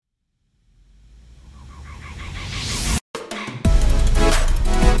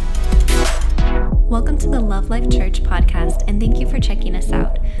Welcome to the Love Life Church podcast, and thank you for checking us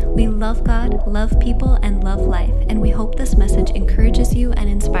out. We love God, love people, and love life, and we hope this message encourages you and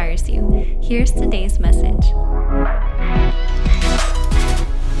inspires you. Here's today's message. All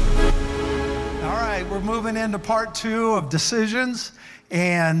right, we're moving into part 2 of decisions,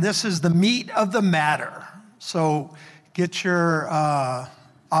 and this is the meat of the matter. So get your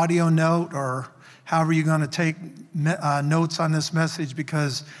audio note or however you're going to take notes on this message,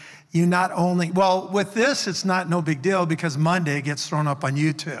 because you not only, well, with this, it's no big deal because Monday it gets thrown up on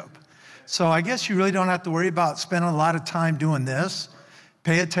YouTube. So I guess you really don't have to worry about spending a lot of time doing this.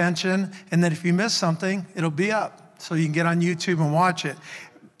 Pay attention, and then if you miss something, it'll be up so you can get on YouTube and watch it.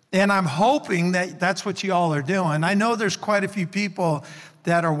 And I'm hoping that that's what you all are doing. I know there's quite a few people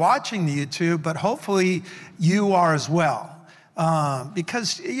that are watching the YouTube, but hopefully you are as well.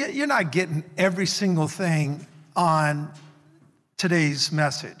 Because you're not getting every single thing on today's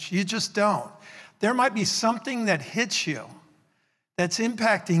message. You just don't. There might be something that hits you, that's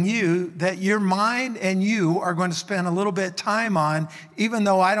impacting you, that your mind and you are going to spend a little bit of time on, even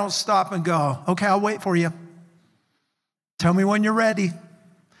though I don't stop and go, okay, I'll wait for you. Tell me when you're ready.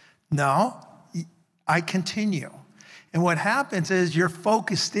 No, I continue. And what happens is you're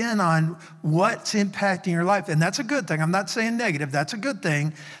focused in on what's impacting your life. And that's a good thing. I'm not saying negative. That's a good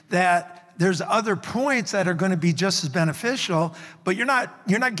thing, that there's other points that are going to be just as beneficial, but you're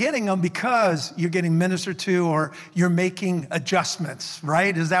not getting them because you're getting ministered to or you're making adjustments,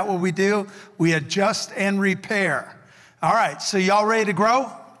 right? Is that what we do? We adjust and repair. All right, so y'all ready to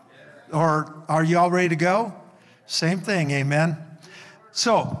grow? Or are y'all ready to go? Same thing, amen.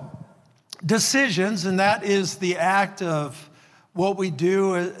 So, decisions, and that is the act of what we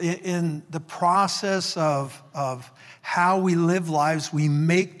do in the process of how we live lives. We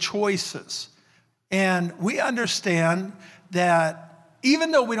make choices. And we understand that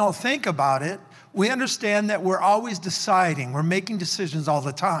even though we don't think about it, we understand that we're always deciding. We're making decisions all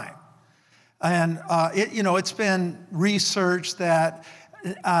the time. And it's been researched that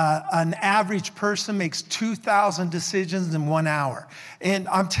an average person makes 2,000 decisions in 1 hour. And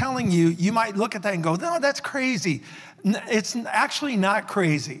I'm telling you, you might look at that and go, no, that's crazy. It's actually not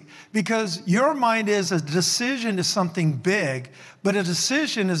crazy, because your mind is a decision is something big, but a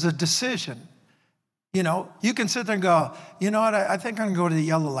decision is a decision. You know, you can sit there and go, you know what, I think I'm going to go to the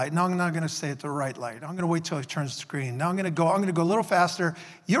yellow light. No, I'm not going to stay at the right light. I'm going to wait till it turns green. Now I'm going to go a little faster.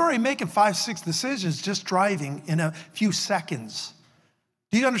 You're already making 5, 6 decisions just driving in a few seconds.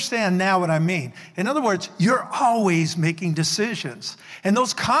 Do you understand now what I mean? In other words, you're always making decisions. And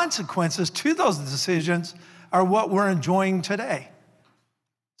those consequences to those decisions are what we're enjoying today.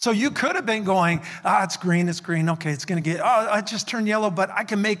 So you could have been going, it's green. Okay, it's going to get, I just turned yellow, but I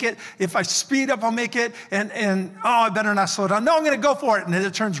can make it. If I speed up, I'll make it. And I better not slow down. No, I'm going to go for it. And then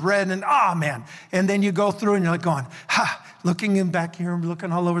it turns red and, man. And then you go through and you're like going, looking in back here,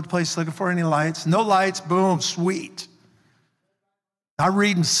 looking all over the place, looking for any lights. No lights, boom, sweet. I'm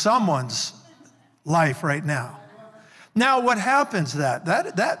reading someone's life right now. Now, what happens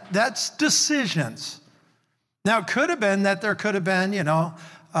that's decisions. Now, it could have been that there could have been,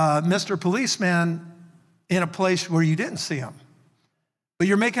 Mr. Policeman in a place where you didn't see him. But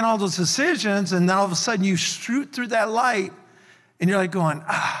you're making all those decisions, and then all of a sudden you shoot through that light, and you're like going,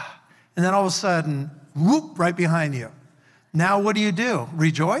 and then all of a sudden, whoop, right behind you. Now, what do?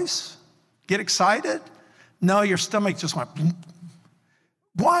 Rejoice? Get excited? No, your stomach just went, boom.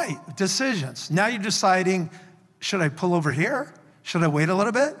 Why? Decisions. Now you're deciding, should I pull over here? Should I wait a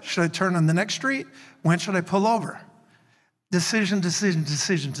little bit? Should I turn on the next street? When should I pull over? Decision.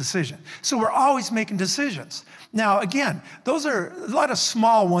 So we're always making decisions. Now, again, those are a lot of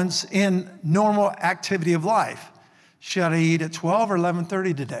small ones in normal activity of life. Should I eat at 12 or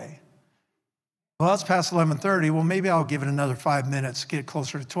 11:30 today? Well, it's past 11:30. Well, maybe I'll give it another 5 minutes, get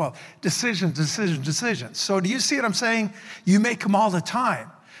closer to 12. Decisions. So do you see what I'm saying? You make them all the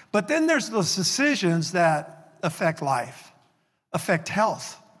time. But then there's those decisions that affect life, affect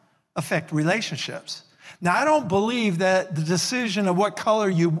health, affect relationships. Now, I don't believe that the decision of what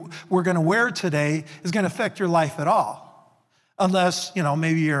color we're going to wear today is going to affect your life at all. Unless,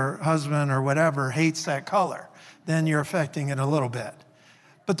 maybe your husband or whatever hates that color. Then you're affecting it a little bit.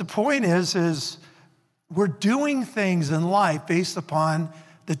 But the point is we're doing things in life based upon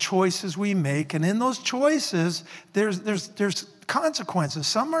the choices we make. And in those choices, there's consequences.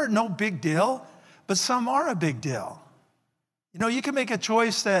 Some are no big deal, but some are a big deal. You can make a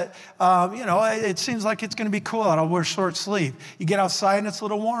choice that, it seems like it's going to be cool out. I'll wear short sleeve. You get outside and it's a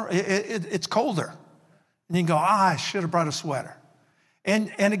little warm. It's colder. And you can go, I should have brought a sweater.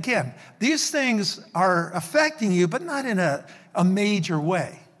 And again, these things are affecting you, but not in a major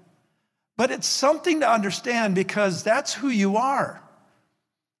way. But it's something to understand because that's who you are.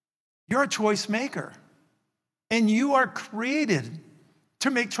 You're a choice maker. And you are created to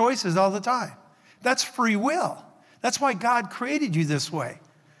make choices all the time. That's free will. That's why God created you this way.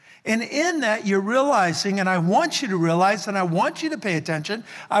 And in that, you're realizing, and I want you to realize, and I want you to pay attention.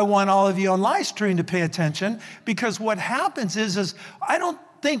 I want all of you on live stream to pay attention, because what happens is I don't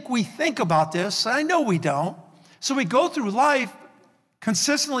think we think about this. I know we don't. So we go through life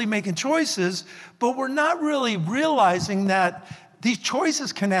consistently making choices, but we're not really realizing that these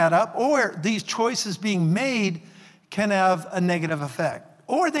choices can add up, or these choices being made can have a negative effect,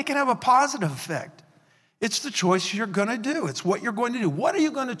 or they can have a positive effect. It's the choice you're going to do. It's what you're going to do. What are you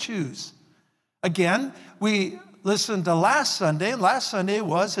going to choose? Again, we listened to last Sunday, and last Sunday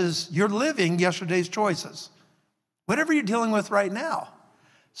is you're living yesterday's choices. Whatever you're dealing with right now.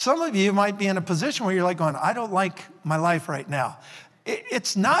 Some of you might be in a position where you're like going, I don't like my life right now.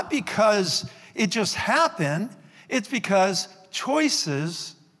 It's not because it just happened. It's because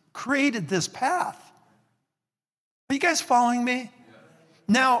choices created this path. Are you guys following me?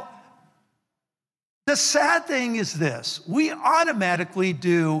 Now, the sad thing is this. We automatically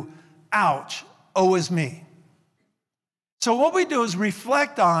do, ouch, woe is me. So what we do is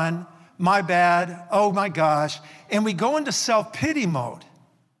reflect on, my bad, oh my gosh, and we go into self-pity mode.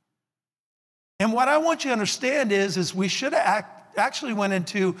 And what I want you to understand is we should have actually went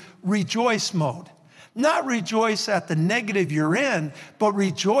into rejoice mode. Not rejoice at the negative you're in, but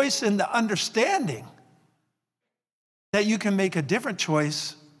rejoice in the understanding that you can make a different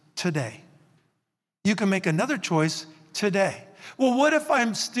choice today. You can make another choice today. Well, what if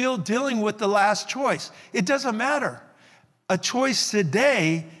I'm still dealing with the last choice? It doesn't matter. A choice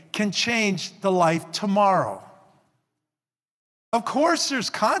today can change the life tomorrow. Of course, there's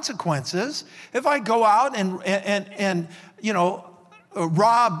consequences. If I go out and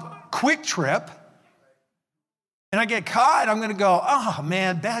rob Quick Trip and I get caught, I'm going to go, oh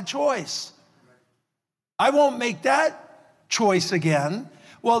man, bad choice. I won't make that choice again.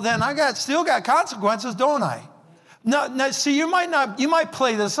 Well, then I still got consequences, don't I? Now, see, you might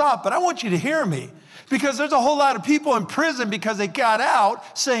play this off, but I want you to hear me, because there's a whole lot of people in prison because they got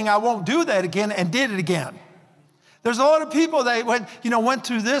out saying, I won't do that again, and did it again. There's a lot of people that went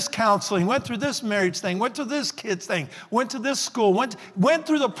through this counseling, went through this marriage thing, went through this kids thing, went to this school, went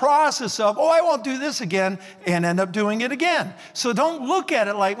through the process of, I won't do this again, and end up doing it again. So don't look at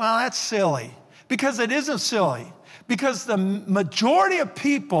it like, well, that's silly, because it isn't silly. Because the majority of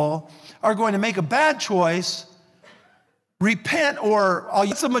people are going to make a bad choice, repent, or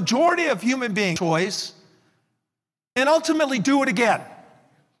it's the majority of human beings' choice, and ultimately do it again.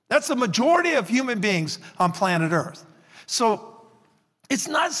 That's the majority of human beings on planet Earth. So it's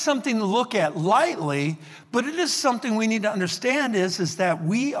not something to look at lightly, but it is something we need to understand is that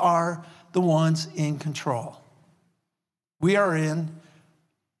we are the ones in control. We are in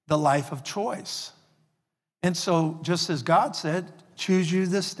the life of choice. And so just as God said, choose you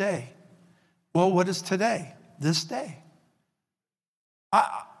this day. Well, what is today? This day.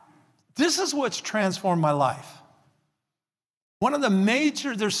 This is what's transformed my life. One of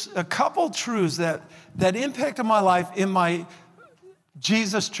the there's a couple truths that impacted my life in my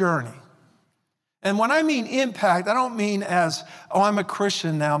Jesus journey. And when I mean impact, I don't mean as, I'm a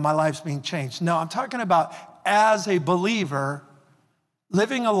Christian now, my life's being changed. No, I'm talking about as a believer,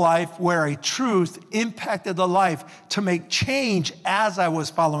 living a life where a truth impacted the life to make change as I was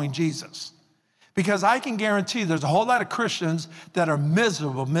following Jesus. Because I can guarantee there's a whole lot of Christians that are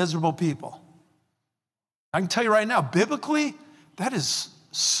miserable people. I can tell you right now, biblically, that is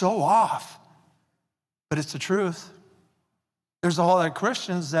so off. But it's the truth. There's a whole lot of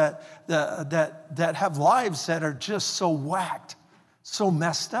Christians that have lives that are just so whacked, so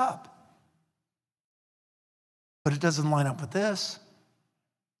messed up. But it doesn't line up with this.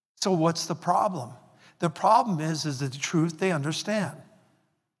 So what's the problem? The problem is the truth they understand,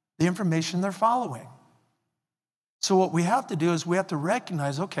 the information they're following. So what we have to do is we have to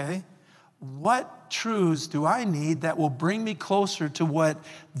recognize, okay, what truths do I need that will bring me closer to what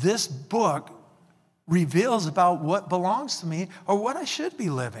this book reveals about what belongs to me or what I should be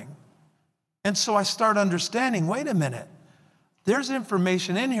living? And so I start understanding, wait a minute, there's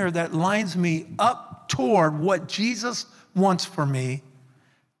information in here that lines me up toward what Jesus wants for me.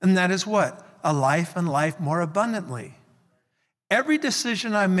 And that is what? A life and life more abundantly. Every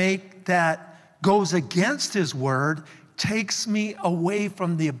decision I make that goes against his word takes me away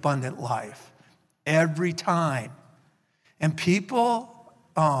from the abundant life. Every time. And people,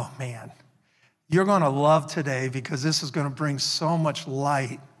 oh man, you're going to love today because this is going to bring so much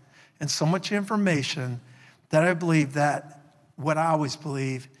light and so much information that I believe that what I always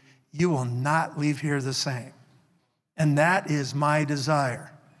believe, you will not leave here the same. And that is my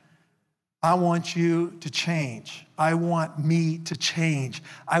desire. I want you to change. I want me to change.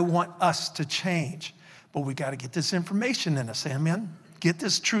 I want us to change. But we got to get this information in us, amen? Get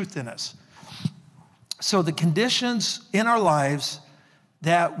this truth in us. So the conditions in our lives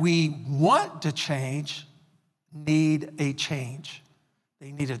that we want to change need a change.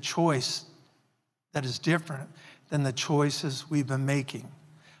 They need a choice that is different than the choices we've been making.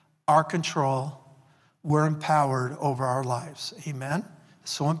 Our control, we're empowered over our lives. Amen?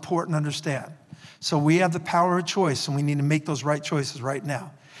 It's so important to understand. So we have the power of choice, and we need to make those right choices right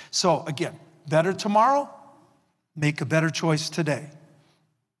now. So again, better tomorrow, make a better choice today.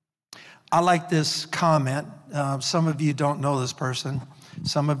 I like this comment. Some of you don't know this person.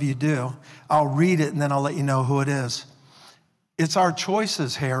 Some of you do. I'll read it, and then I'll let you know who it is. It's our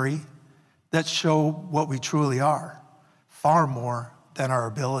choices, Harry, that show what we truly are, far more than our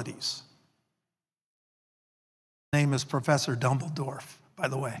abilities. His name is Professor Dumbledore, by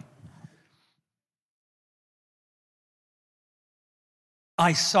the way.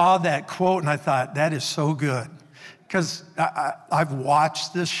 I saw that quote and I thought, that is so good. Because I've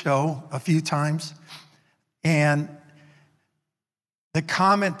watched this show a few times, and the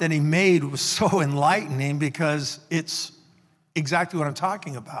comment that he made was so enlightening because it's exactly what I'm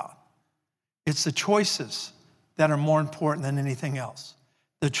talking about. It's the choices that are more important than anything else.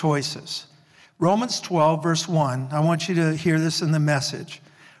 The choices. Romans 12, verse 1. I want you to hear this in the Message.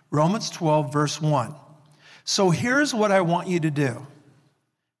 Romans 12, verse 1. So here's what I want you to do.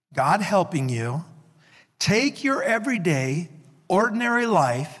 God helping you, take your everyday, ordinary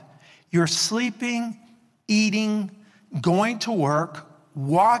life, your sleeping, eating, going to work,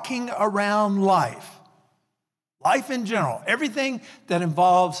 walking around life in general, everything that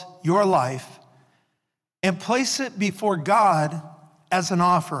involves your life, and place it before God as an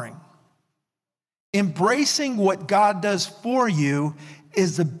offering. Embracing what God does for you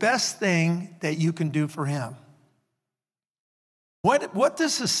is the best thing that you can do for him. What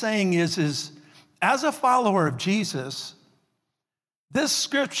this is saying is as a follower of Jesus, this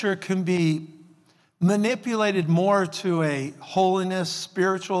scripture can be manipulated more to a holiness,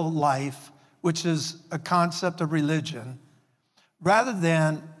 spiritual life, which is a concept of religion, rather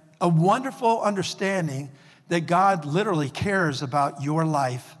than a wonderful understanding that God literally cares about your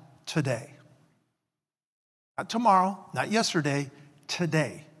life today. Not tomorrow, not yesterday,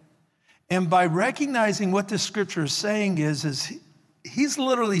 today. And by recognizing what this scripture is saying is he's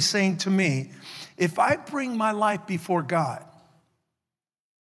literally saying to me, if I bring my life before God,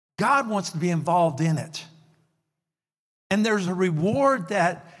 God wants to be involved in it. And there's a reward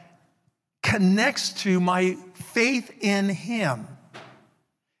that connects to my faith in him.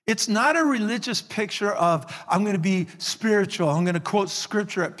 It's not a religious picture of, I'm going to be spiritual, I'm going to quote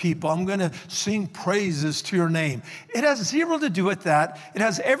scripture at people, I'm going to sing praises to your name. It has zero to do with that. It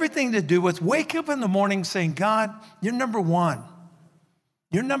has everything to do with wake up in the morning saying, God, you're number one.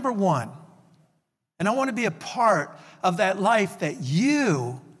 You're number one. And I want to be a part of that life that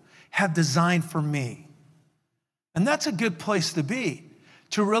you have designed for me. And that's a good place to be,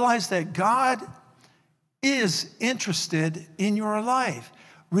 to realize that God is interested in your life.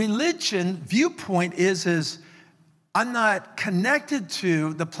 Religion viewpoint is I'm not connected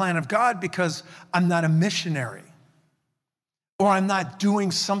to the plan of God because I'm not a missionary, or I'm not doing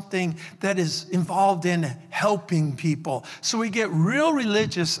something that is involved in helping people. So we get real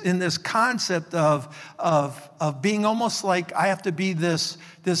religious in this concept of being almost like I have to be this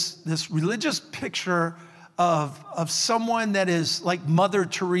religious picture of someone that is like Mother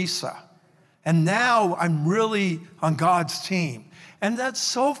Teresa. And now I'm really on God's team. And that's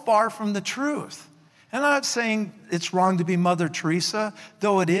so far from the truth. And I'm not saying it's wrong to be Mother Teresa,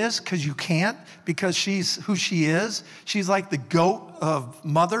 though it is, because you can't, because she's who she is. She's like the goat of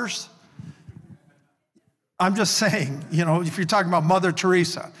mothers. I'm just saying, if you're talking about Mother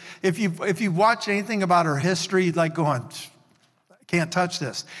Teresa, if you watch anything about her history, you'd like going, I can't touch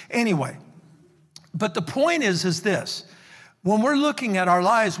this. Anyway, but the point is this. When we're looking at our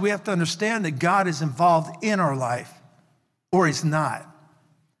lives, we have to understand that God is involved in our life, or he's not.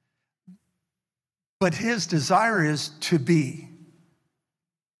 But his desire is to be.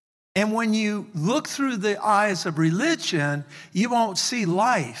 And when you look through the eyes of religion, you won't see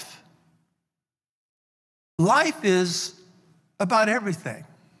life. Life is about everything.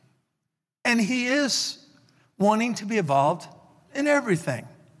 And he is wanting to be involved in everything.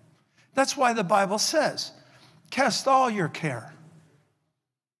 That's why the Bible says, cast all your care.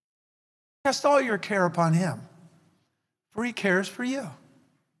 Cast all your care upon him, for he cares for you.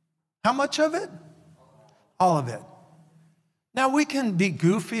 How much of it? All of it. Now, we can be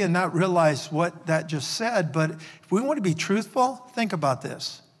goofy and not realize what that just said, but if we want to be truthful, think about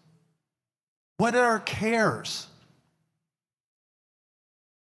this. What are cares?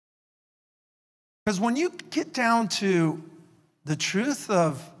 Because when you get down to the truth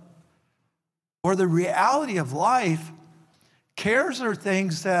of, or the reality of life, cares are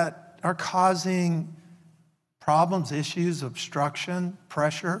things that are causing problems, issues, obstruction,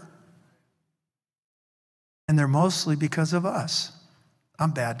 pressure. And they're mostly because of us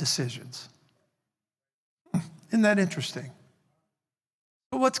on bad decisions. Isn't that interesting?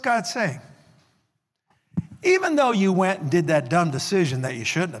 But what's God saying? Even though you went and did that dumb decision that you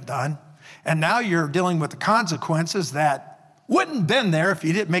shouldn't have done, and now you're dealing with the consequences that wouldn't have been there if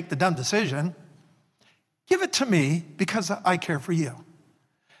you didn't make the dumb decision, give it to me because I care for you.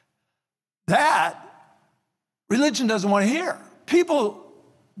 That religion doesn't want to hear. People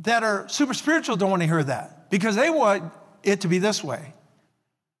that are super spiritual don't want to hear that because they want it to be this way.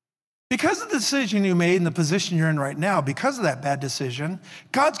 Because of the decision you made and the position you're in right now, because of that bad decision,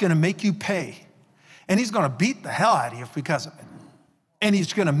 God's going to make you pay. And he's going to beat the hell out of you because of it. And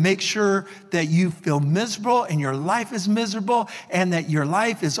he's going to make sure that you feel miserable and your life is miserable and that your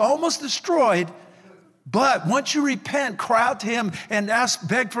life is almost destroyed. But once you repent, cry out to him and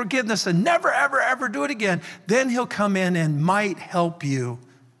beg forgiveness and never, ever, ever do it again, then he'll come in and might help you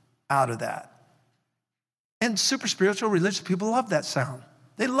out of that. And super spiritual, religious people love that sound.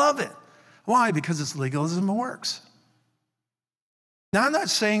 They love it. Why? Because it's legalism that works. Now, I'm not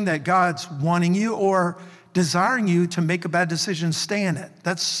saying that God's wanting you or desiring you to make a bad decision, stay in it.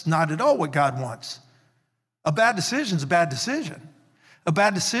 That's not at all what God wants. A bad decision is a bad decision. A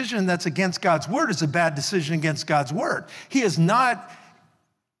bad decision that's against God's word is a bad decision against God's word. He is not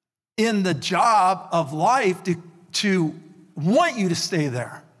in the job of life to want you to stay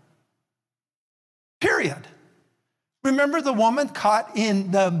there. Period. Remember the woman caught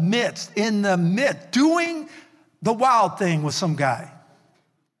in the midst, doing the wild thing with some guy.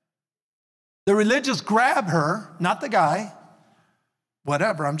 The religious grab her, not the guy,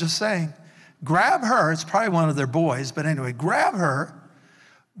 whatever, I'm just saying. Grab her, it's probably one of their boys, but anyway, grab her,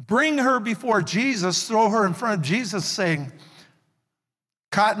 bring her before Jesus, throw her in front of Jesus saying,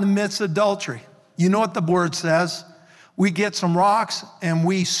 caught in the midst of adultery. You know what the word says? We get some rocks and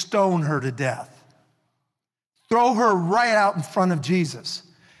we stone her to death. Throw her right out in front of Jesus.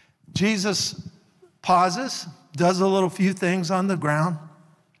 Jesus pauses, does a little few things on the ground.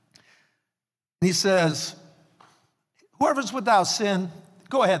 He says, whoever's without sin,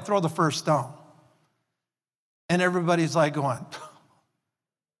 go ahead, throw the first stone. And everybody's like going,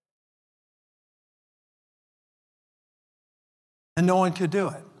 and no one could do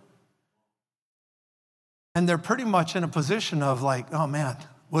it. And they're pretty much in a position of like, oh man,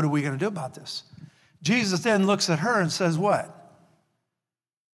 what are we going to do about this? Jesus then looks at her and says, what?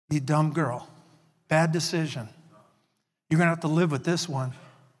 You dumb girl, bad decision. You're going to have to live with this one.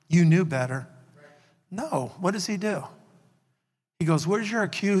 You knew better. No, what does he do? He goes, where's your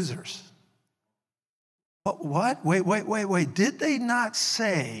accusers? What? Wait. Did they not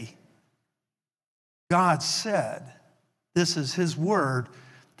say, God said, this is his word,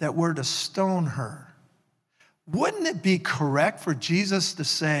 that we're to stone her? Wouldn't it be correct for Jesus to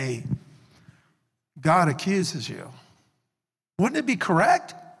say, God accuses you? Wouldn't it be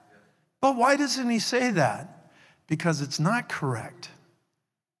correct? But why doesn't he say that? Because it's not correct.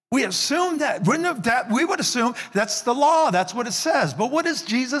 We assume that, we would assume that's the law, that's what it says. But what does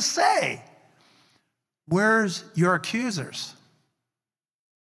Jesus say? Where's your accusers?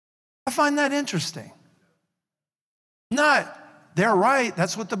 I find that interesting. Not, they're right,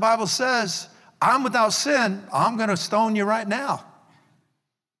 that's what the Bible says. I'm without sin, I'm going to stone you right now.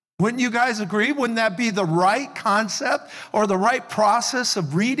 Wouldn't you guys agree? Wouldn't that be the right concept or the right process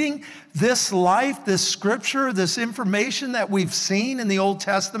of reading this life, this scripture, this information that we've seen in the Old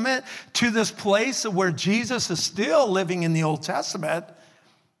Testament to this place where Jesus is still living in the Old Testament,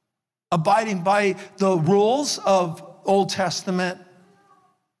 abiding by the rules of Old Testament?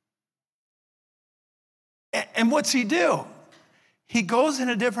 And what's he do? He goes in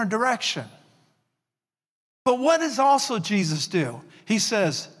a different direction. But what does also Jesus do? He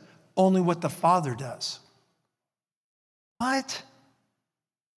says, only what the Father does. What?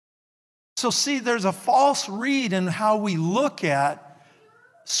 So see, there's a false read in how we look at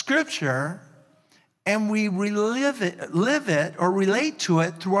Scripture, and we live it, or relate to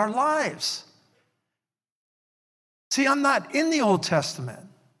it through our lives. See, I'm not in the Old Testament.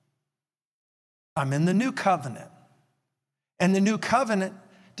 I'm in the New Covenant. And the New Covenant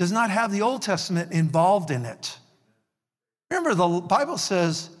does not have the Old Testament involved in it. Remember, the Bible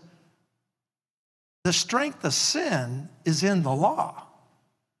says, The strength of sin is in the law.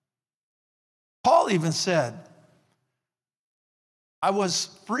 Paul even said, I was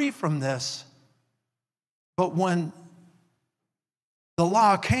free from this, but when the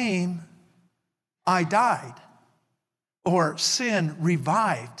law came, I died. Or sin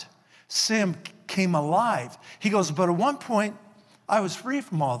revived. Sin came alive. He goes, but at one point, I was free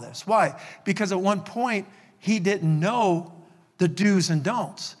from all this. Why? Because at one point, he didn't know the do's and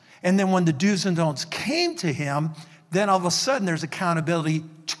don'ts. And then when the do's and don'ts came to him, then all of a sudden there's accountability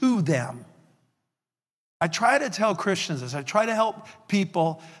to them. I try to tell Christians this. I try to help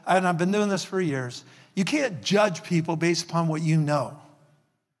people, and I've been doing this for years. You can't judge people based upon what you know.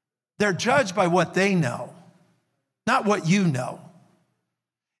 They're judged by what they know, not what you know.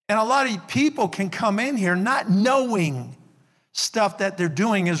 And a lot of people can come in here not knowing stuff that they're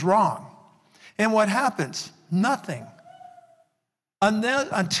doing is wrong. And what happens? Nothing.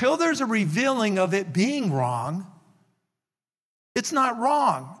 Until there's a revealing of it being wrong, it's not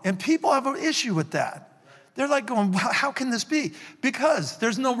wrong. And people have an issue with that. They're like going, how can this be? Because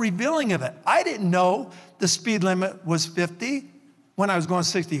there's no revealing of it. I didn't know the speed limit was 50 when I was going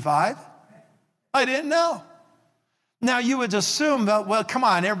 65. I didn't know. Now, you would assume that, well, come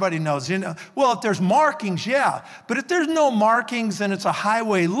on, everybody knows. Well, if there's markings, yeah. But if there's no markings and it's a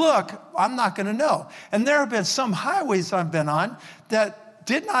highway look, I'm not going to know. And there have been some highways I've been on that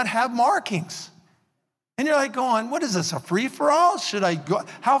did not have markings. And you're like going, what is this, a free-for-all? Should I go?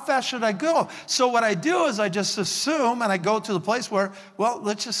 How fast should I go? So what I do is I just assume, and I go to the place where, well,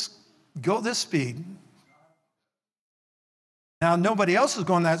 let's just go this speed. Now, nobody else is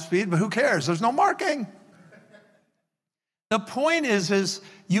going that speed, but who cares? There's no marking. The point is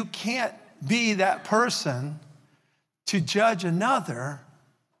you can't be that person to judge another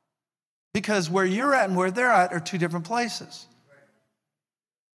because where you're at and where they're at are two different places.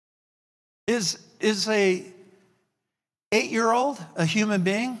 Is a 8-year-old a human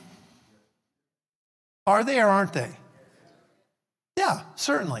being? Are they or aren't they? Yeah,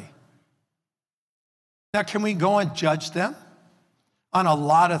 certainly. Now, can we go and judge them on a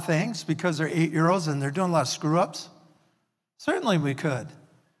lot of things because they're 8-year-olds and they're doing a lot of screw-ups? Certainly we could.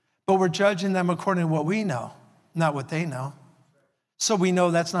 But we're judging them according to what we know, not what they know. So we know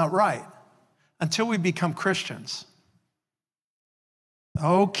that's not right until we become Christians.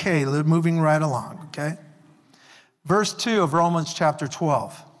 Okay, moving right along, okay? Verse 2 of Romans chapter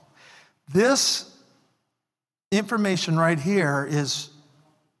 12. This information right here is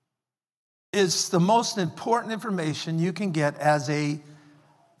the most important information you can get as a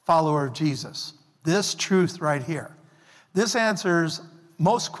follower of Jesus. This truth right here. This answers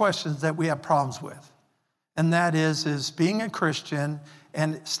most questions that we have problems with. And that is being a Christian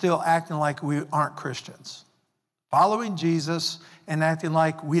and still acting like we aren't Christians. Following Jesus and acting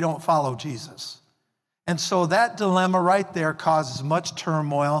like we don't follow Jesus. And so that dilemma right there causes much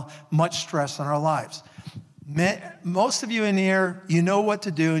turmoil, much stress in our lives. Most of you in here, you know what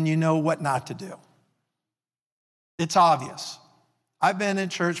to do and you know what not to do. It's obvious. I've been in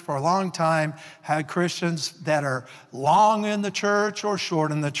church for a long time, had Christians that are long in the church or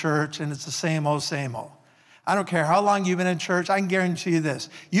short in the church, and it's the same old, same old. I don't care how long you've been in church, I can guarantee you this.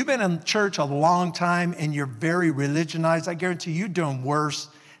 You've been in church a long time and you're very religionized, I guarantee you're doing worse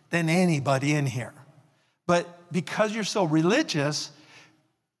than anybody in here. But because you're so religious,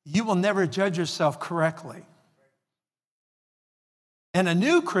 you will never judge yourself correctly. And a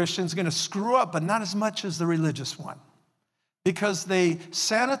new Christian is going to screw up, but not as much as the religious one. Because they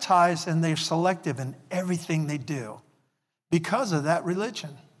sanitize and they're selective in everything they do because of that religion.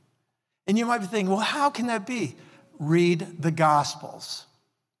 And you might be thinking, well, how can that be? Read the Gospels.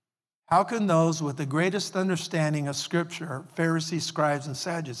 How can those with the greatest understanding of Scripture, Pharisees, scribes, and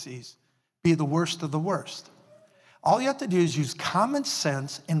Sadducees, be the worst of the worst? All you have to do is use common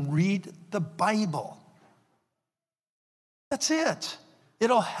sense and read the Bible. That's it.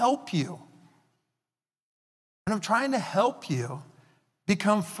 It'll help you. And I'm trying to help you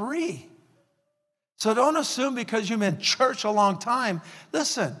become free. So don't assume because you've been in church a long time.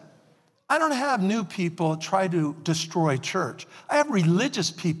 Listen, I don't have new people try to destroy church. I have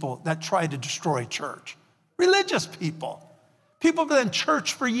religious people that try to destroy church. Religious people. People have been in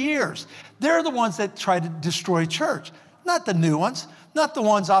church for years. They're the ones that try to destroy church, not the new ones, not the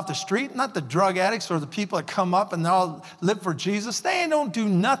ones off the street, not the drug addicts or the people that come up and they all live for Jesus. They don't do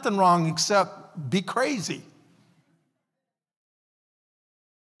nothing wrong except be crazy.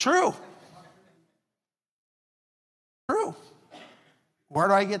 True. True. Where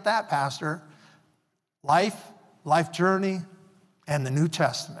do I get that, Pastor? Life journey, and the New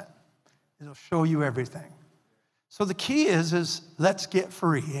Testament. It'll show you everything. So the key is let's get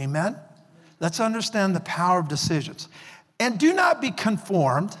free, amen? Let's understand the power of decisions. And do not be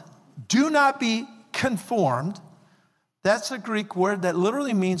conformed. Do not be conformed. That's a Greek word that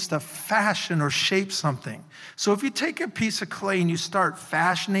literally means to fashion or shape something. So if you take a piece of clay and you start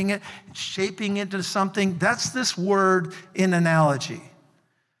fashioning it, shaping it into something, that's this word in analogy.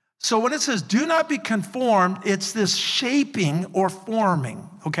 So when it says do not be conformed, it's this shaping or forming,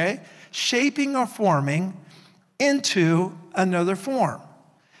 okay? Shaping or forming into another form.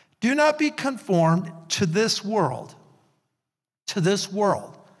 Do not be conformed to this world. To this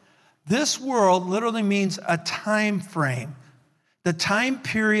world. This world literally means a time frame, the time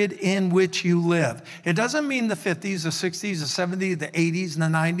period in which you live. It doesn't mean the 50s, the 60s, the 70s, the 80s, and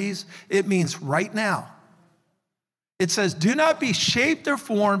the 90s. It means right now. It says, do not be shaped or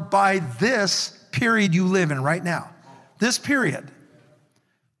formed by this period you live in right now. This period.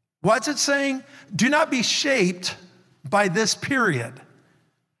 What's it saying? Do not be shaped by this period.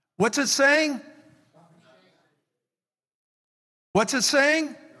 What's it saying? What's it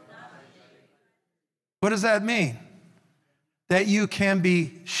saying? What does that mean? That you can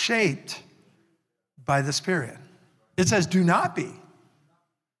be shaped by this period. It says do not be,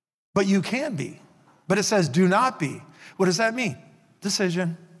 but you can be. But it says do not be. What does that mean?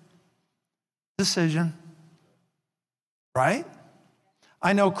 Decision. Decision. Right?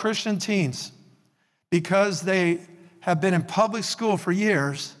 I know Christian teens, because they have been in public school for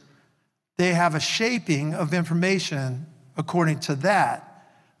years, they have a shaping of information according to that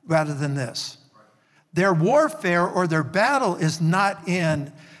rather than this. Their warfare or their battle is not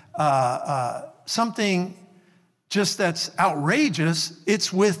in something just that's outrageous.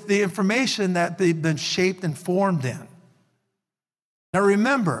 It's with the information that they've been shaped and formed in. Now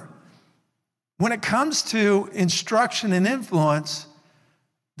remember, when it comes to instruction and influence,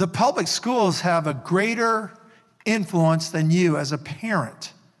 the public schools have a greater influence than you as a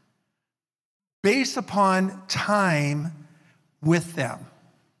parent based upon time with them.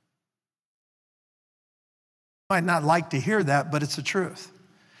 Might not like to hear that, but it's the truth.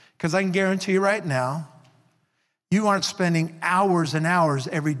 Because I can guarantee you right now, you aren't spending hours and hours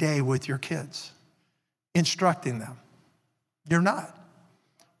every day with your kids, instructing them. You're not.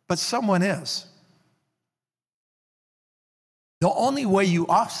 But someone is. The only way you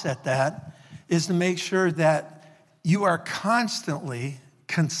offset that is to make sure that you are constantly,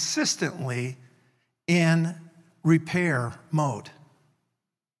 consistently in repair mode.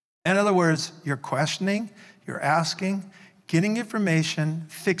 In other words, you're questioning, you're asking, getting information,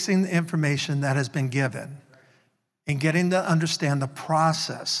 fixing the information that has been given, and getting to understand the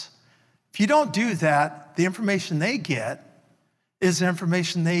process. If you don't do that, the information they get is the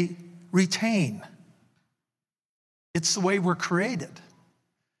information they retain. It's the way we're created.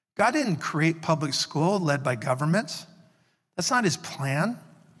 God didn't create public school led by governments. That's not his plan.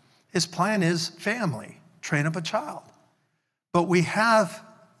 His plan is family, train up a child. But we have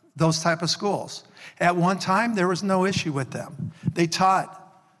those type of schools. At one time, there was no issue with them. They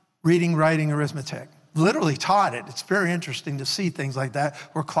taught reading, writing, arithmetic. Literally taught it. It's very interesting to see things like that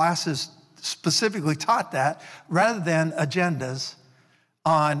where classes specifically taught that rather than agendas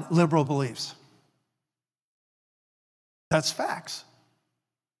on liberal beliefs. That's facts.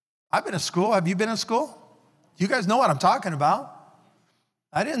 I've been in school. Have you been in school? You guys know what I'm talking about.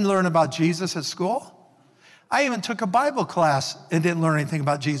 I didn't learn about Jesus at school. I even took a Bible class and didn't learn anything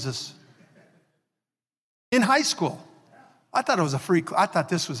about Jesus. In high school. I thought it was a free class. I thought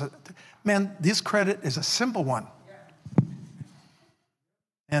this was this credit is a simple one.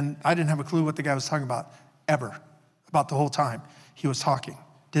 And I didn't have a clue what the guy was talking about, ever, about the whole time he was talking.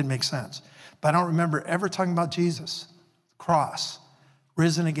 Didn't make sense. But I don't remember ever talking about Jesus, cross,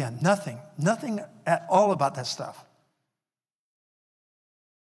 risen again. Nothing at all about that stuff.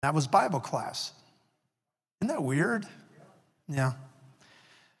 That was Bible class. Isn't that weird? Yeah.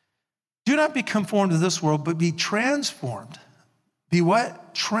 Do not be conformed to this world, but be transformed. Be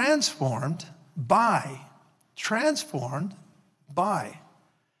what? Transformed by. Transformed by.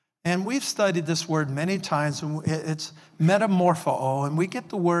 And we've studied this word many times. And it's metamorpho, and we get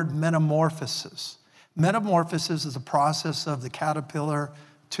the word metamorphosis. Metamorphosis is a process of the caterpillar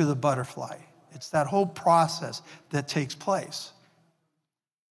to the butterfly. It's that whole process that takes place.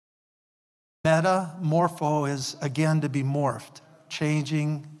 Metamorpho is, again, to be morphed,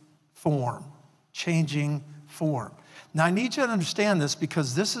 changing form, changing form. Now, I need you to understand this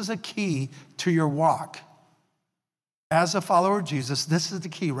because this is a key to your walk. As a follower of Jesus, this is the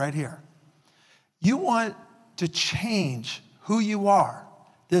key right here. You want to change who you are.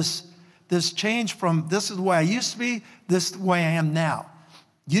 This change from this is the way I used to be, this is the way I am now.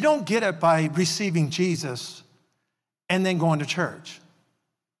 You don't get it by receiving Jesus and then going to church.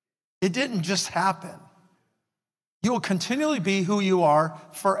 It didn't just happen. You will continually be who you are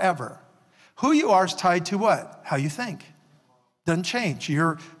forever. Who you are is tied to what? How you think. Doesn't change.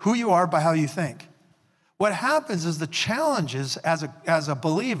 You're who you are by how you think. What happens is the challenges as a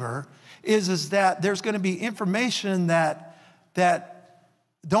believer is that there's going to be information that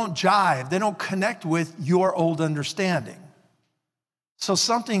don't jive. They don't connect with your old understanding. So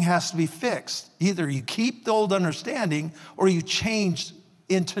something has to be fixed. Either you keep the old understanding or you change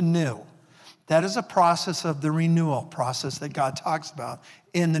into new. That is a process of the renewal process that God talks about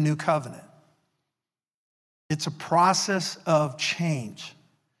in the new covenant. It's a process of change.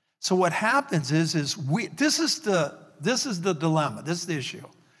 So what happens is this is the dilemma, this is the issue.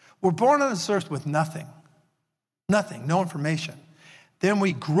 We're born on this earth with nothing, no information. Then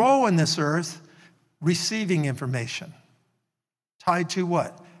we grow in this earth receiving information. Tied to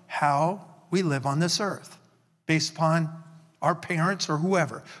what? How we live on this earth, based upon our parents or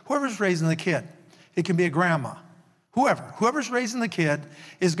whoever's raising the kid. It can be a grandma, whoever's raising the kid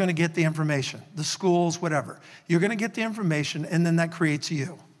is going to get the information, the schools, whatever. You're going to get the information, and then that creates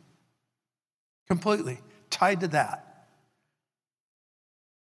you. Completely tied to that.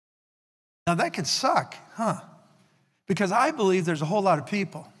 Now that can suck, huh? Because I believe there's a whole lot of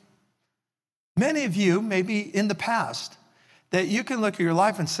people, many of you, maybe in the past, that you can look at your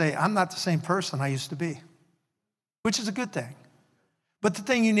life and say, I'm not the same person I used to be, which is a good thing. But the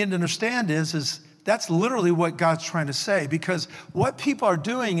thing you need to understand is that's literally what God's trying to say, because what people are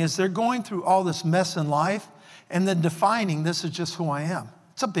doing is they're going through all this mess in life and then defining this is just who I am.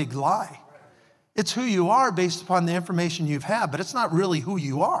 It's a big lie. It's who you are based upon the information you've had, but it's not really who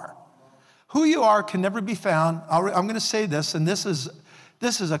you are. Who you are can never be found. I'm going to say this, and this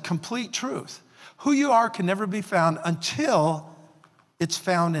is a complete truth. Who you are can never be found until it's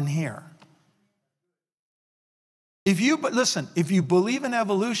found in here. If you believe in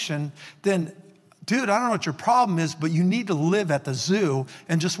evolution, then, dude, I don't know what your problem is, but you need to live at the zoo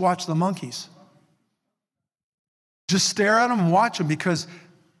and just watch the monkeys. Just stare at them and watch them, because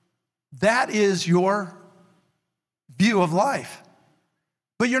that is your view of life.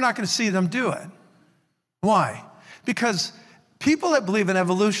 But you're not going to see them do it. Why? Because people that believe in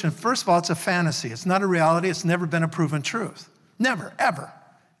evolution, first of all, it's a fantasy. It's not a reality. It's never been a proven truth. Never, ever.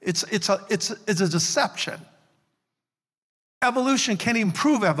 It's a deception. Evolution can't even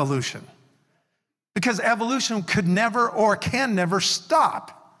prove evolution, because evolution could never or can never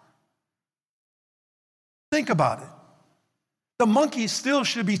stop. Think about it. The monkey still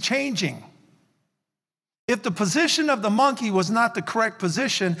should be changing. If the position of the monkey was not the correct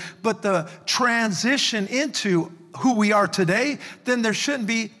position, but the transition into who we are today, then there shouldn't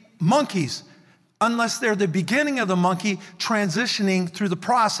be monkeys unless they're the beginning of the monkey transitioning through the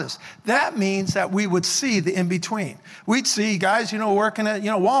process. That means that we would see the in-between. We'd see guys, working at,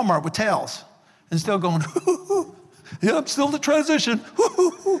 Walmart with tails and still going, yep, still the transition.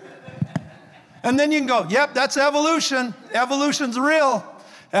 And then you can go, yep, that's evolution. Evolution's real.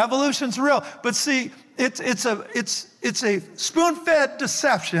 Evolution's real. But see, it's a spoon-fed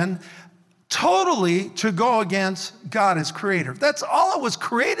deception, totally to go against God as creator. That's all it was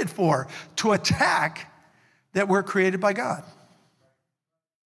created for, to attack that we're created by God.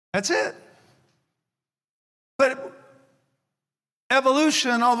 That's it. But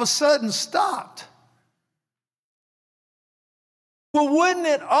evolution all of a sudden stopped. Well, wouldn't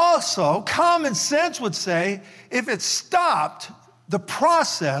it also, common sense would say, if it stopped the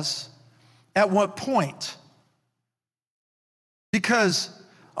process, at what point? Because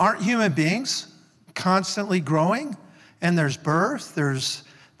aren't human beings constantly growing? And there's birth, there's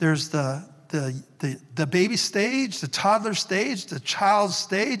the baby stage, the toddler stage, the child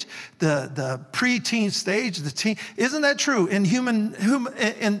stage, the preteen stage, the teen. Isn't that true in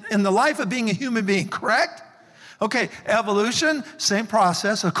in the life of being a human being, correct? Okay, evolution, same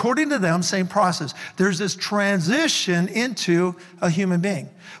process. According to them, same process. There's this transition into a human being.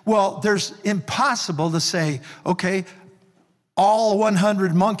 Well, there's impossible to say, okay, all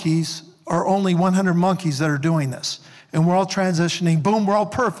 100 monkeys are only 100 monkeys that are doing this. And we're all transitioning, boom, we're all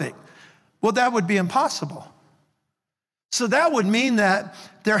perfect. Well, that would be impossible. So that would mean that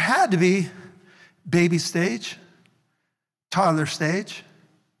there had to be baby stage, toddler stage.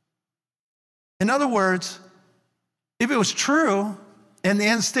 In other words, if it was true, and the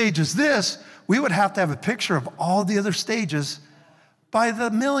end stage is this, we would have to have a picture of all the other stages by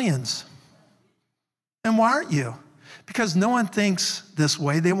the millions. And why aren't you? Because no one thinks this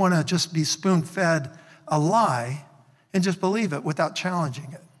way. They want to just be spoon-fed a lie and just believe it without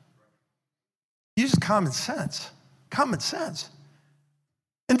challenging it. Use common sense. Common sense.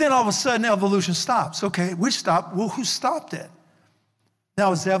 And then all of a sudden, evolution stops. Okay, we stopped. Well, who stopped it?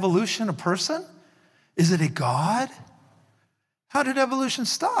 Now, is evolution a person? Is it a God? How did evolution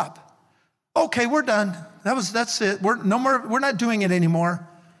stop? Okay, we're done. That's it. We're not doing it anymore.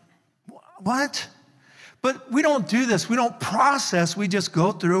 What? But we don't do this. We don't process. We just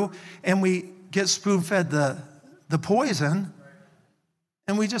go through and we get spoon-fed the poison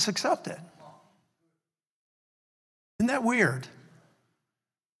and we just accept it. Isn't that weird?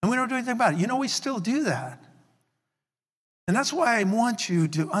 And we don't do anything about it. You know, we still do that. And that's why I want you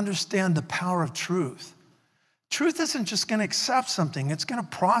to understand the power of truth. Truth isn't just going to accept something. It's going to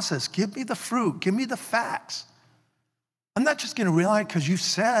process. Give me the fruit. Give me the facts. I'm not just going to rely because you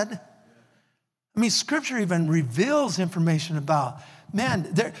said. I mean, Scripture even reveals information about,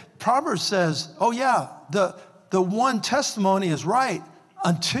 Proverbs says, oh yeah, the one testimony is right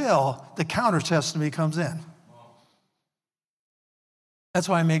until the counter testimony comes in. That's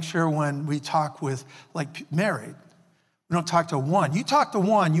why I make sure when we talk with, like, married, we don't talk to one. You talk to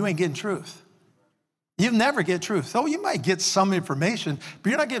one, you ain't getting truth. You never get truth. Oh, you might get some information, but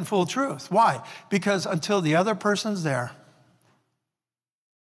you're not getting full truth. Why? Because until the other person's there,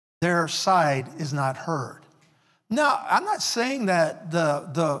 their side is not heard. Now, I'm not saying that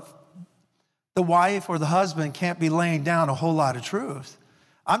the wife or the husband can't be laying down a whole lot of truth.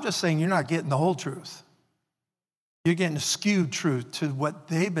 I'm just saying you're not getting the whole truth. You're getting a skewed truth to what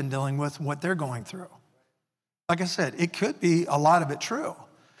they've been dealing with and what they're going through. Like I said, it could be a lot of it true.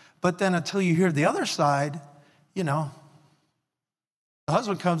 But then until you hear the other side, you know, the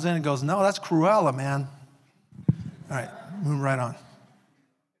husband comes in and goes, no, that's Cruella, man. All right, move right on.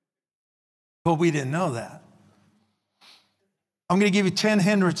 But we didn't know that. I'm going to give you 10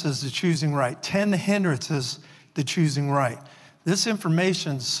 hindrances to choosing right. 10 hindrances to choosing right. This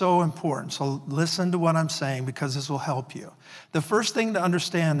information is so important, so listen to what I'm saying because this will help you. The first thing to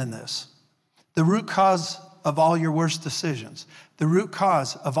understand in this, the root cause of all your worst decisions. The root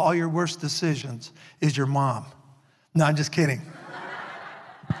cause of all your worst decisions is your mom. No, I'm just kidding.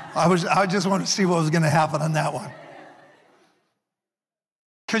 I just want to see what was going to happen on that one.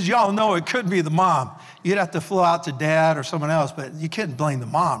 Because y'all know it could be the mom. You'd have to flow out to dad or someone else, but you couldn't blame the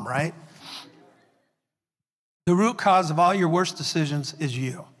mom, right? The root cause of all your worst decisions is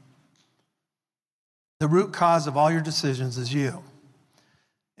you. The root cause of all your decisions is you.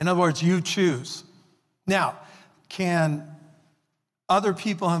 In other words, you choose. Now, can other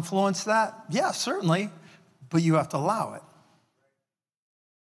people influence that? Yeah, certainly, but you have to allow it.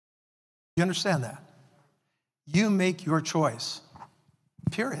 You understand that? You make your choice,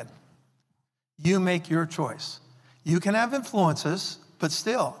 period. You make your choice. You can have influences, but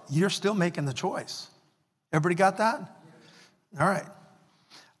still, you're still making the choice. Everybody got that? All right.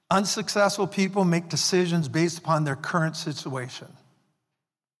 Unsuccessful people make decisions based upon their current situation.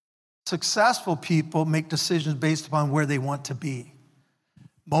 Successful people make decisions based upon where they want to be.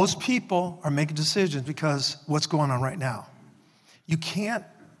 Most people are making decisions because what's going on right now. You can't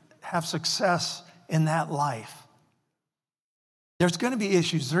have success in that life. There's going to be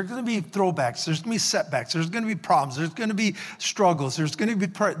issues. There's going to be throwbacks. There's going to be setbacks. There's going to be problems. There's going to be struggles. There's going to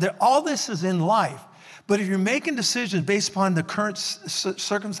be all this is in life. But if you're making decisions based upon the current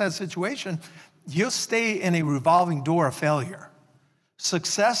circumstance situation, you'll stay in a revolving door of failure.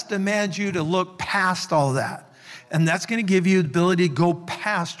 Success demands you to look past all that. And that's going to give you the ability to go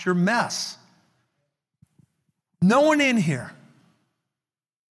past your mess. No one in here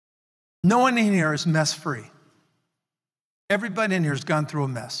is mess-free. Everybody in here has gone through a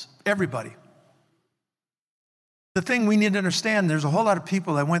mess. Everybody. The thing we need to understand, there's a whole lot of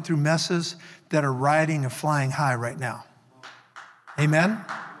people that went through messes that are riding and flying high right now. Amen?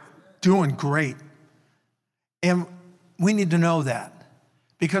 Doing great. And we need to know that.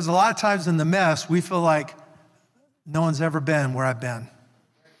 Because a lot of times in the mess, we feel like no one's ever been where I've been.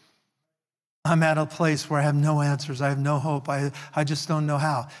 I'm at a place where I have no answers. I have no hope. I just don't know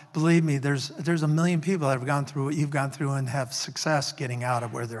how. Believe me, there's a million people that have gone through what you've gone through and have success getting out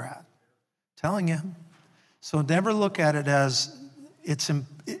of where they're at. I'm telling you. So never look at it as it's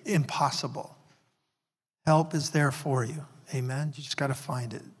impossible. Help is there for you. Amen? You just got to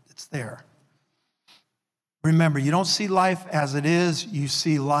find it. It's there. Remember, you don't see life as it is. You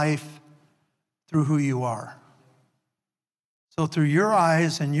see life through who you are. So through your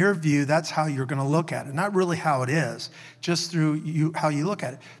eyes and your view, that's how you're going to look at it. Not really how it is, just through how you look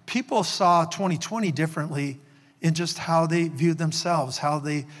at it. People saw 2020 differently in just how they viewed themselves, how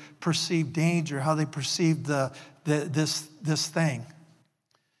they perceived danger, how they perceived this thing.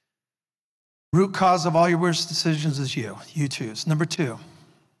 Root cause of all your worst decisions is you. You choose. Number 2,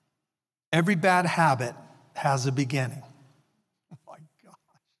 every bad habit has a beginning. Oh my gosh.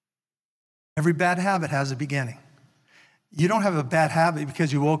 Every bad habit has a beginning. You don't have a bad habit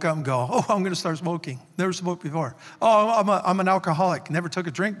because you woke up and go, oh, I'm going to start smoking. Never smoked before. Oh, I'm an alcoholic. Never took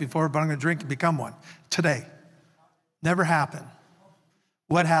a drink before, but I'm going to drink and become one today. Never happened.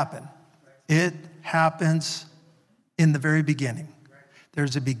 What happened? It happens in the very beginning.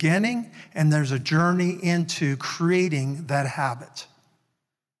 There's a beginning and there's a journey into creating that habit.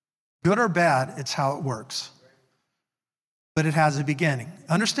 Good or bad, it's how it works. But it has a beginning.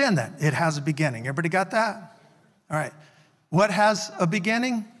 Understand that. It has a beginning. Everybody got that? All right. What has a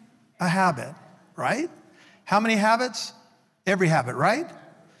beginning? A habit, right? How many habits? Every habit, right?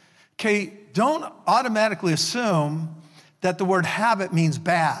 Okay, don't automatically assume that the word habit means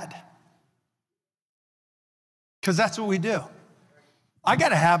bad. Because that's what we do. I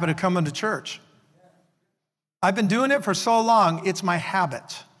got a habit of coming to church. I've been doing it for so long, it's my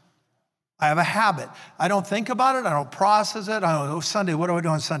habit. I have a habit. I don't think about it. I don't process it. I don't know, Sunday, what do I do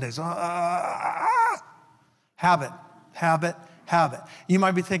on Sundays? Habit. You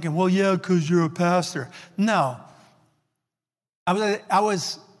might be thinking, well, yeah, because you're a pastor. No. I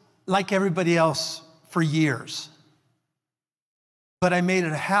was like everybody else for years. But I made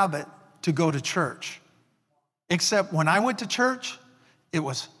it a habit to go to church. Except when I went to church, it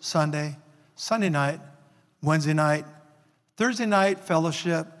was Sunday, Sunday night, Wednesday night, Thursday night,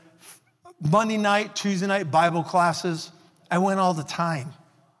 fellowship, Monday night, Tuesday night, Bible classes. I went all the time.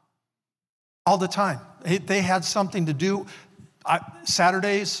 All the time. They had something to do.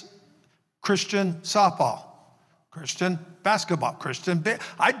 Saturdays, Christian softball, Christian basketball,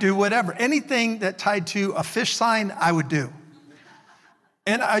 I'd do whatever. Anything that tied to a fish sign, I would do.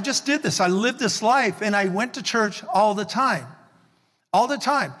 And I just did this. I lived this life, and I went to church all the time. All the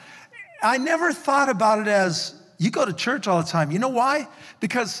time. I never thought about it as, you go to church all the time. You know why?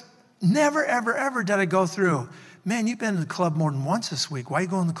 Because never, ever, ever did I go through, man, you've been to the club more than once this week. Why are you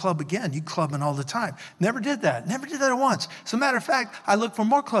going to the club again? You clubbing all the time. Never did that. Never did that once. As a matter of fact, I look for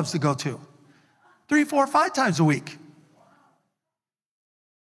more clubs to go to. 3, 4, 5 times a week.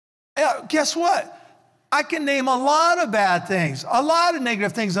 Guess what? I can name a lot of bad things, a lot of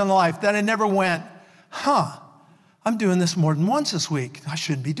negative things in life that I never went, I'm doing this more than once this week. I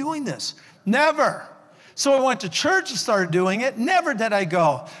shouldn't be doing this. Never. So I went to church and started doing it. Never did I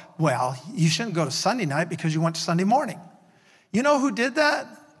go, well, you shouldn't go to Sunday night because you went to Sunday morning. You know who did that?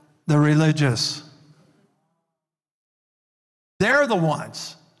 The religious. They're the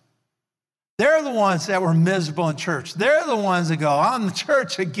ones. They're the ones that were miserable in church. They're the ones that go, I'm in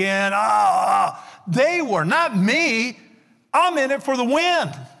church again. They were, not me. I'm in it for the win.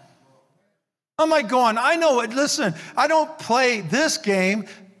 I'm like going, I know it. Listen, I don't play this game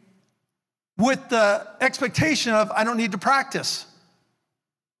with the expectation of I don't need to practice.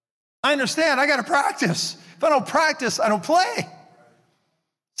 I understand, I got to practice. If I don't practice, I don't play.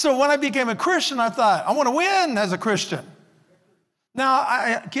 So when I became a Christian, I thought, I want to win as a Christian.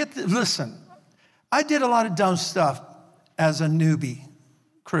 Now, listen, I did a lot of dumb stuff as a newbie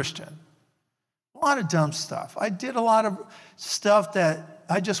Christian. A lot of dumb stuff. I did a lot of stuff that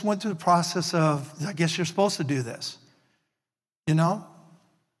I just went through the process of, I guess you're supposed to do this. You know?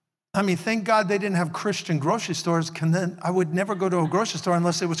 I mean, thank God they didn't have Christian grocery stores, because then I would never go to a grocery store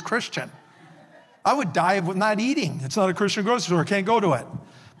unless it was Christian. I would die of not eating. It's not a Christian grocery store. I can't go to it.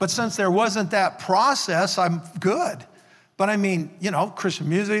 But since there wasn't that process, I'm good. But I mean, you know, Christian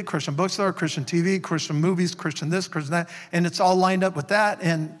music, Christian bookstore, Christian TV, Christian movies, Christian this, Christian that, and it's all lined up with that.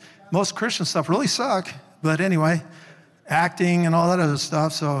 And most Christian stuff really suck. But anyway, acting and all that other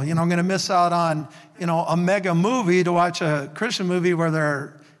stuff. So, you know, I'm going to miss out on, you know, a mega movie to watch a Christian movie where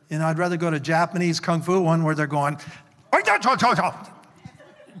they're, you know, I'd rather go to Japanese Kung Fu one where they're going, all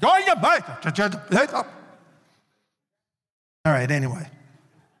right, anyway.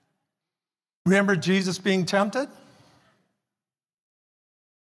 Remember Jesus being tempted?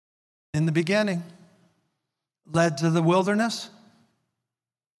 In the beginning, led to the wilderness,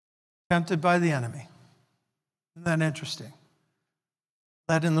 tempted by the enemy. Isn't that interesting?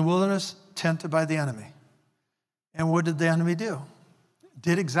 Led in the wilderness, tempted by the enemy. And what did the enemy do?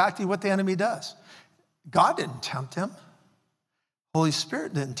 Did exactly what the enemy does. God didn't tempt him. Holy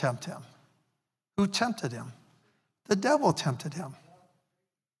Spirit didn't tempt him. Who tempted him? The devil tempted him.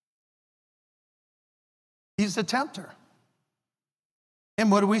 He's the tempter. And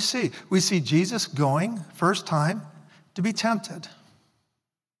what do we see? We see Jesus going, first time, to be tempted.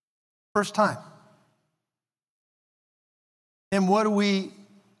 First time. And what do we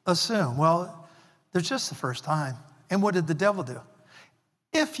assume? Well, there's just the first time. And what did the devil do?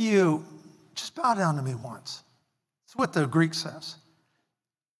 If you just bow down to me once. That's what the Greek says.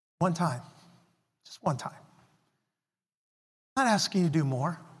 One time. Just one time. I'm not asking you to do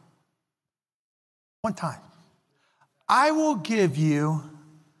more. One time. I will give you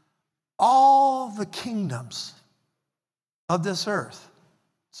all the kingdoms of this earth.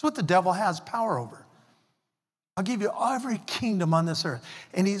 That's what the devil has power over. I'll give you every kingdom on this earth.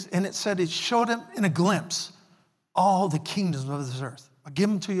 And it said it showed him in a glimpse all the kingdoms of this earth. I'll give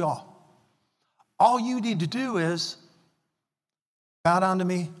them to you all. All you need to do is bow down to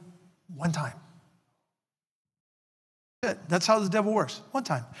me one time. That's how the devil works. One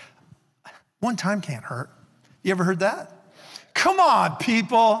time. One time can't hurt. You ever heard that? Come on,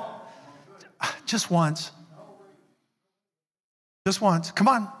 people. Just once. Just once. Come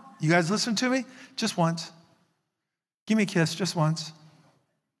on. You guys listen to me? Just once. Give me a kiss. Just once.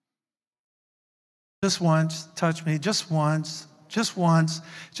 Just once. Touch me. Just once. Just once.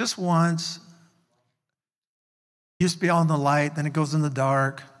 Just once. Used to be all in the light, then it goes in the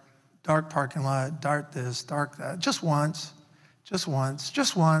dark. Dark parking lot, dark this, dark that. Just once. Just once.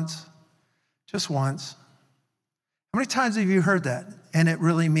 Just once. Just once. How many times have you heard that and it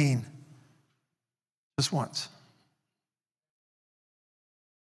really mean just once?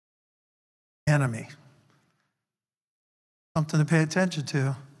 Enemy. Something to pay attention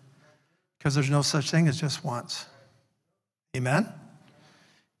to because there's no such thing as just once. Amen?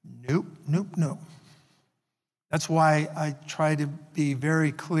 Nope, nope, nope. That's why I try to be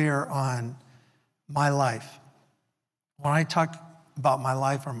very clear on my life. When I talk about my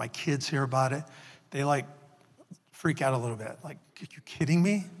life or my kids hear about it, they freak out a little bit. Like, are you kidding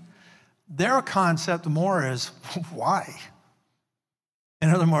me? Their concept more is, why? In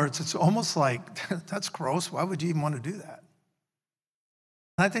other words, it's almost like, that's gross. Why would you even want to do that?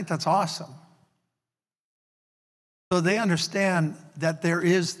 And I think that's awesome. So they understand that there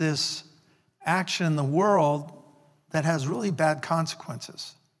is this action in the world that has really bad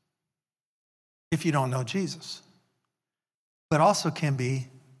consequences if you don't know Jesus, but also can be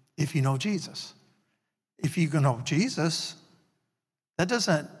if you know Jesus. If you know Jesus, that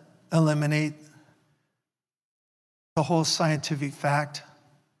doesn't eliminate the whole scientific fact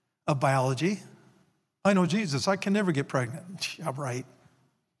of biology. I know Jesus, I can never get pregnant. Yeah, right.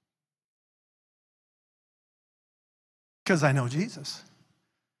 Because I know Jesus.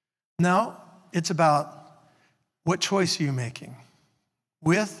 No, it's about what choice are you making?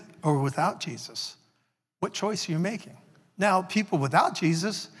 With or without Jesus? What choice are you making? Now, people without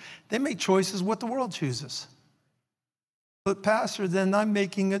Jesus, they make choices what the world chooses. But Pastor, then I'm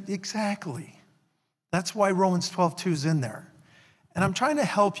making it exactly. That's why Romans 12:2 is in there. And I'm trying to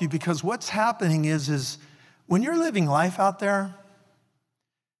help you because what's happening is when you're living life out there,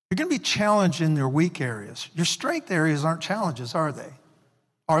 you're going to be challenged in your weak areas. Your strength areas aren't challenges, are they?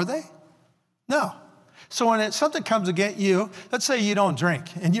 Are they? No. So when something comes against you, let's say you don't drink,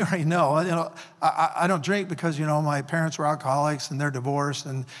 and you already know, I don't drink because, my parents were alcoholics and they're divorced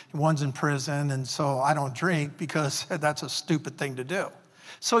and one's in prison, and so I don't drink because that's a stupid thing to do.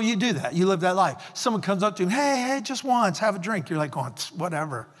 So you do that. You live that life. Someone comes up to you, hey, just once, have a drink. You're like going,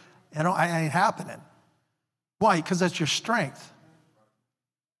 whatever. It ain't happening. Why? Because that's your strength.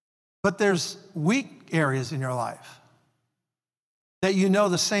 But there's weak areas in your life that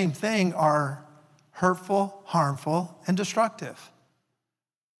the same thing are hurtful, harmful, and destructive.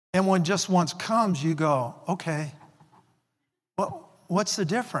 And when just once comes, you go, okay, what's the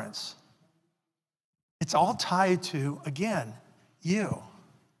difference? It's all tied to, again, you.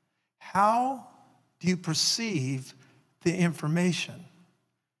 How do you perceive the information?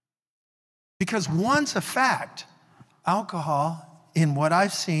 Because one's a fact. Alcohol, in what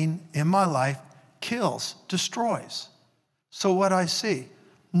I've seen in my life, kills, destroys. So what I see?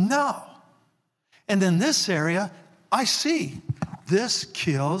 No. And in this area, I see this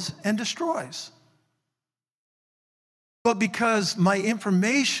kills and destroys. But because my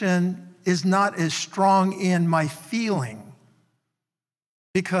information is not as strong in my feeling,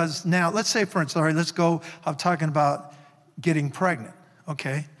 because now, let's say, for instance, I'm talking about getting pregnant,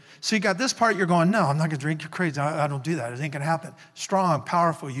 okay? So you got this part, you're going, no, I'm not gonna drink, you're crazy, I don't do that, it ain't gonna happen. Strong,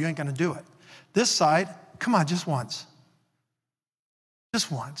 powerful, you ain't gonna do it. This side, come on, just once. Just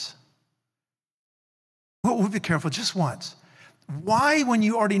once. We'll be careful, just once. Why, when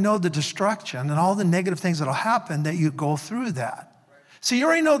you already know the destruction and all the negative things that'll happen, that you go through that? So you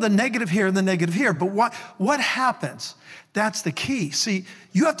already know the negative here and the negative here, but what happens? That's the key. See,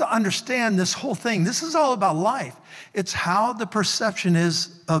 you have to understand this whole thing. This is all about life. It's how the perception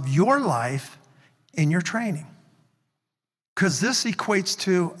is of your life in your training. Because this equates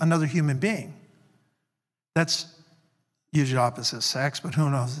to another human being. That's usually opposite sex, but who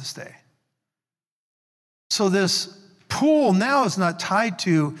knows this day? So this pool now is not tied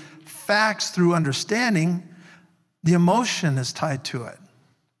to facts through understanding. The emotion is tied to it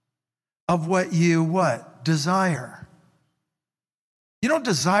of what you desire. You don't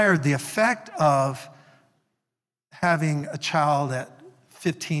desire the effect of having a child at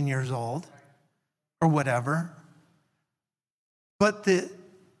 15 years old or whatever. But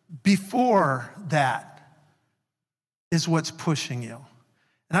before that is what's pushing you.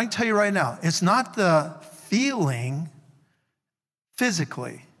 And I can tell you right now, it's not the feeling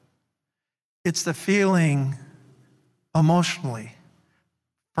physically. It's the feeling emotionally,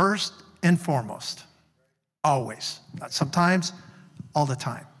 first and foremost, always. Not sometimes, all the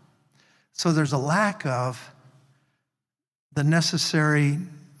time. So there's a lack of the necessary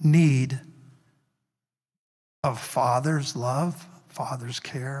need of father's love, father's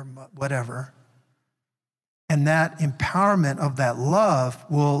care, whatever. And that empowerment of that love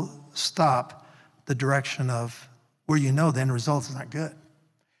will stop the direction of where you know the end result is not good.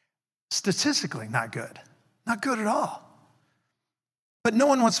 Statistically, not good. Not good at all. But no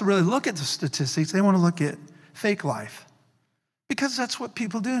one wants to really look at the statistics. They want to look at fake life. Because that's what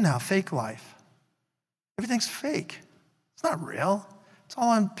people do now, fake life. Everything's fake. It's not real. It's all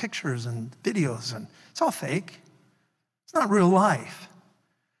on pictures and videos, and it's all fake. It's not real life.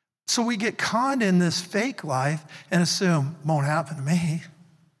 So we get caught in this fake life and assume it won't happen to me.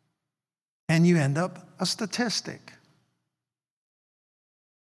 And you end up a statistic.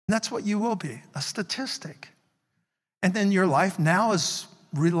 And that's what you will be, a statistic. And then your life now is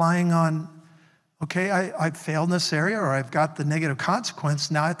relying on, okay, I failed in this area, or I've got the negative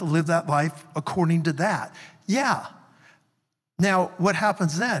consequence. Now I have to live that life according to that. Yeah. Now, what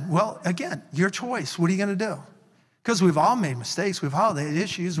happens then? Well, again, your choice. What are you going to do? Because we've all made mistakes. We've all had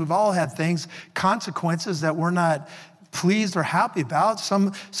issues. We've all had things, consequences that we're not pleased or happy about.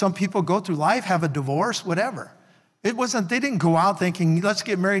 Some people go through life, have a divorce, whatever. They didn't go out thinking, let's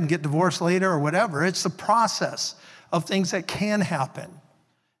get married and get divorced later or whatever. It's the process of things that can happen.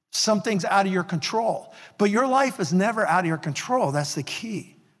 Some things out of your control. But your life is never out of your control. That's the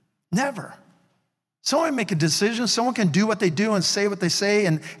key. Never. Someone can make a decision. Someone can do what they do and say what they say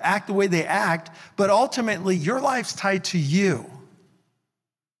and act the way they act. But ultimately, your life's tied to you.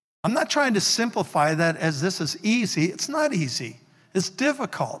 I'm not trying to simplify that as this is easy. It's not easy. It's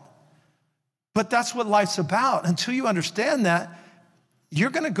difficult. But that's what life's about. Until you understand that, you're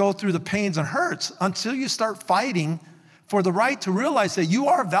going to go through the pains and hurts until you start fighting for the right to realize that you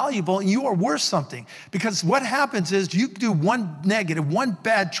are valuable and you are worth something. Because what happens is you do one negative, one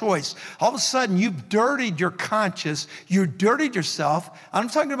bad choice. All of a sudden, you've dirtied your conscience. You dirtied yourself. I'm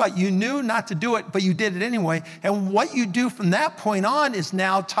talking about you knew not to do it, but you did it anyway. And what you do from that point on is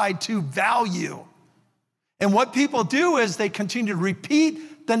now tied to value. And what people do is they continue to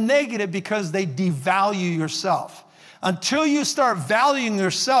repeat the negative because they devalue yourself. Until you start valuing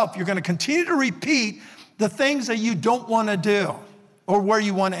yourself, you're going to continue to repeat the things that you don't want to do or where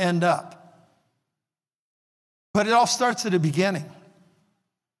you want to end up. But it all starts at the beginning.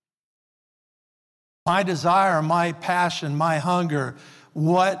 My desire, my passion, my hunger,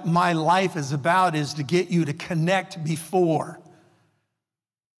 what my life is about is to get you to connect before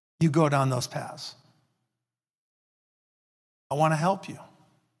you go down those paths. I want to help you.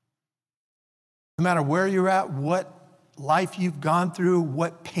 No matter where you're at, what life you've gone through,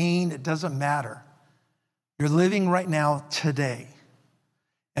 what pain, it doesn't matter. You're living right now, today.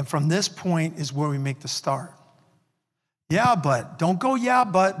 And from this point is where we make the start. Yeah, but. Don't go yeah,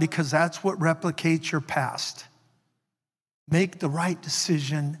 but, because that's what replicates your past. Make the right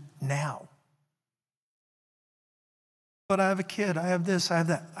decision now. But I have a kid, I have this, I have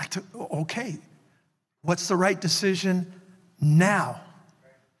that. Okay, what's the right decision now?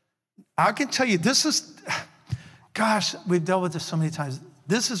 I can tell you, this is, gosh, we've dealt with this so many times.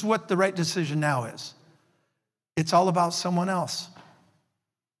 This is what the right decision now is. It's all about someone else.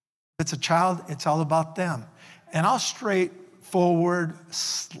 If it's a child, it's all about them. And I'll straightforward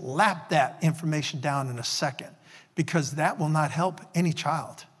slap that information down in a second, because that will not help any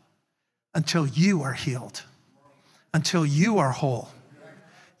child until you are healed, until you are whole.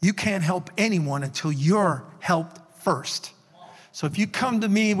 You can't help anyone until you're helped first. So if you come to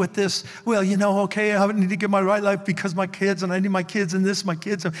me with this, well, okay, I need to get my right life because my kids, and I need my kids and this, my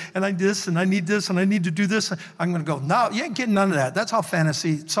kids, and I this, and I need this, and I need to do this, I'm going to go, no, you ain't getting none of that. That's all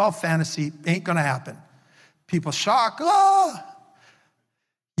fantasy. It's all fantasy. Ain't going to happen. People shock. Oh,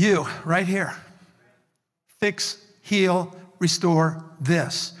 you, right here. Fix, heal, restore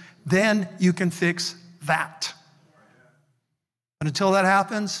this. Then you can fix that. But until that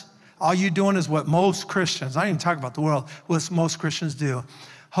happens, all you're doing is what most Christians, I didn't even talk about the world, what most Christians do.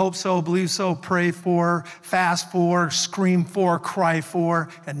 Hope so, believe so, pray for, fast for, scream for, cry for,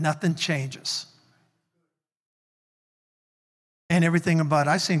 and nothing changes. And everything about,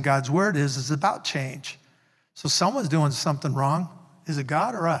 I've seen God's word is about change. So someone's doing something wrong. Is it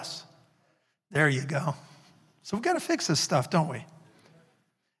God or us? There you go. So we've got to fix this stuff, don't we?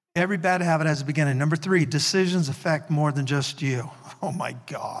 Every bad habit has a beginning. Number 3, decisions affect more than just you. Oh my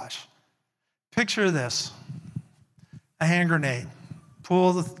gosh. Picture this, a hand grenade.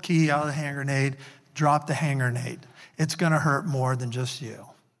 Pull the key out of the hand grenade, drop the hand grenade. It's going to hurt more than just you.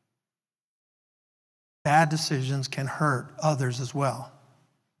 Bad decisions can hurt others as well.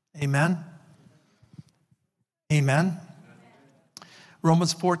 Amen? Amen?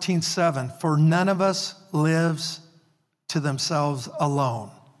 Romans 14:7, for none of us lives to themselves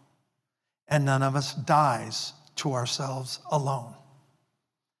alone, and none of us dies to ourselves alone.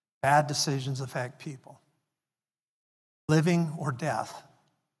 Bad decisions affect people. Living or death.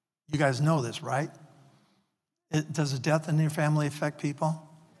 You guys know this, right? Does a death in your family affect people?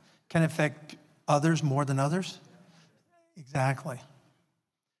 Can it affect others more than others? Exactly.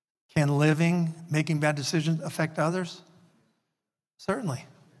 Can living, making bad decisions affect others? Certainly.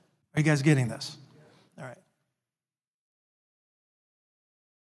 Are you guys getting this? All right.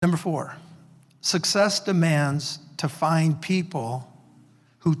 Number 4, success demands to find people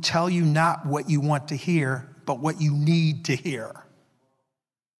who tell you not what you want to hear, but what you need to hear.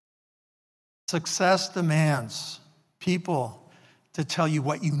 Success demands people to tell you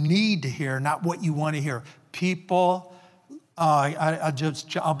what you need to hear, not what you want to hear. People,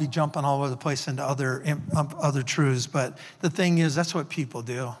 I'll be jumping all over the place into other truths, but the thing is, that's what people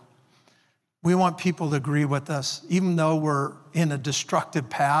do. We want people to agree with us. Even though we're in a destructive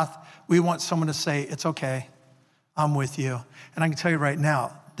path, we want someone to say, it's okay, I'm with you. And I can tell you right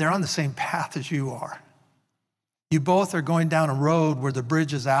now, they're on the same path as you are. You both are going down a road where the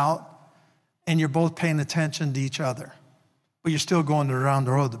bridge is out, and you're both paying attention to each other. But you're still going around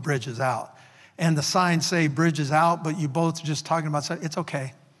the road, the bridge is out. And the signs say bridge is out, but you both are just talking about, it's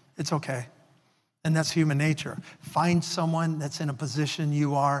okay, it's okay. And that's human nature. Find someone that's in a position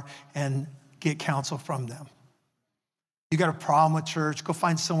you are and get counsel from them. You got a problem with church, go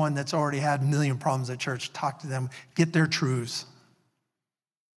find someone that's already had a million problems at church, talk to them, get their truths.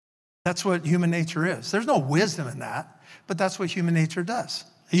 That's what human nature is. There's no wisdom in that, but that's what human nature does.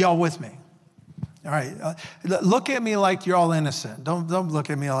 Are y'all with me? All right. Look at me like you're all innocent. Don't look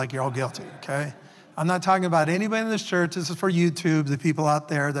at me like you're all guilty, okay? I'm not talking about anybody in this church. This is for YouTube, the people out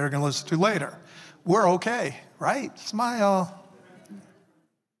there that are going to listen to later. We're okay, right? Smile.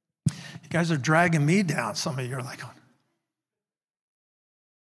 You guys are dragging me down. Some of you are like,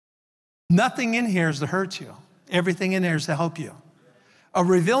 nothing in here is to hurt you. Everything in there is to help you.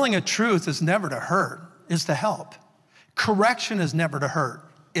 Revealing a truth is never to hurt, it's to help. Correction is never to hurt,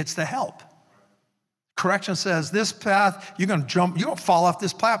 it's to help. Correction says, this path, you're going to fall off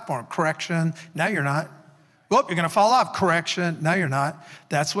this platform. Correction, now you're not. Whoop, you're going to fall off. Correction, now you're not.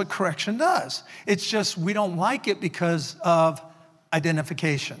 That's what correction does. It's just we don't like it because of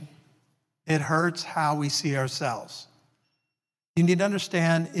identification. It hurts how we see ourselves. You need to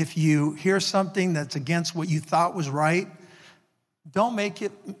understand, if you hear something that's against what you thought was right, don't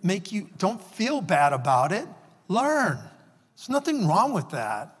don't feel bad about it. Learn. There's nothing wrong with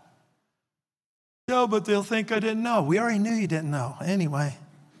that. No, but they'll think I didn't know. We already knew you didn't know. Anyway.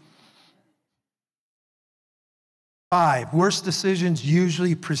 5, worst decisions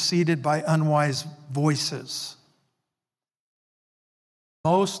usually preceded by unwise voices.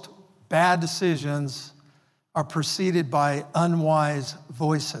 Most bad decisions are preceded by unwise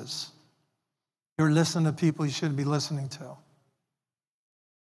voices. You're listening to people you shouldn't be listening to.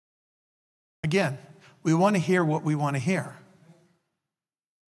 Again, we want to hear what we want to hear.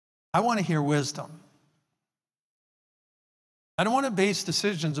 I want to hear wisdom. I don't want to base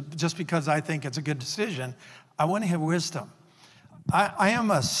decisions just because I think it's a good decision. I want to hear wisdom. I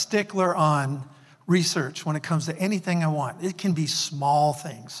am a stickler on research when it comes to anything I want. It can be small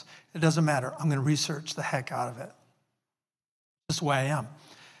things. It doesn't matter. I'm going to research the heck out of it. That's the way I am.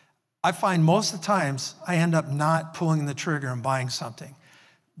 I find most of the times I end up not pulling the trigger and buying something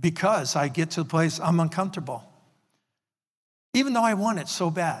because I get to the place I'm uncomfortable. Even though I want it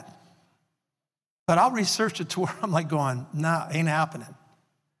so bad. But I'll research it to where I'm like going, nah, ain't happening.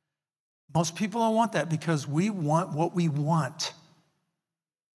 Most people don't want that because we want what we want.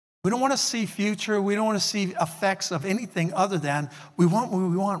 We don't want to see future. We don't want to see effects of anything other than we want what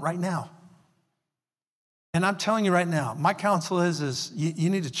we want right now. And I'm telling you right now, my counsel is you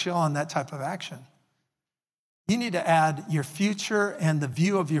need to chill on that type of action. You need to add your future and the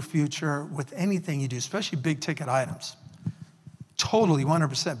view of your future with anything you do, especially big ticket items. Totally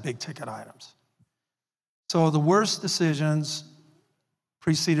 100% big ticket items. So the worst decisions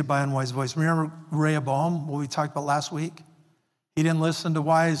preceded by unwise voice. Remember Rehoboam, what we talked about last week? He didn't listen to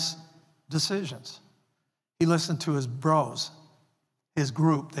wise decisions. He listened to his bros. his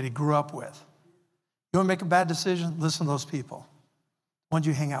group that he grew up with. You want to make a bad decision? Listen to those people. The ones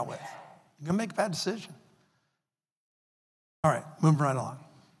you hang out with. You're going to make a bad decision. All right, moving right along.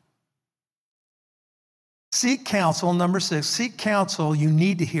 Seek counsel, number 6. Seek counsel you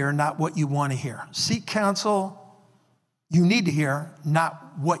need to hear, not what you want to hear. Seek counsel you need to hear,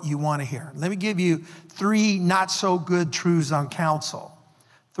 not what you want to hear. Let me give you 3 not so good truths on counsel.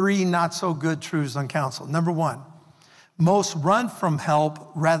 3 not so good truths on counsel. Number 1, most run from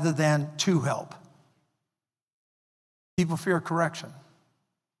help rather than to help. People fear correction.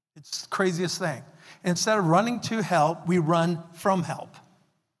 It's the craziest thing. Instead of running to help, we run from help.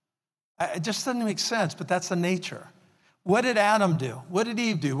 It just doesn't make sense, but that's the nature. What did Adam do? What did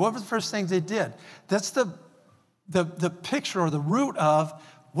Eve do? What were the first things they did? That's the picture or the root of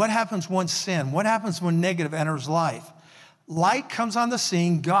what happens when sin, what happens when negative enters life. Light comes on the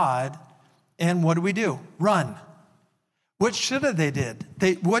scene, God, and what do? Run. What should have they did?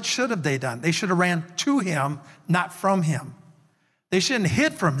 What should have they done? They should have ran to him, not from him. They shouldn't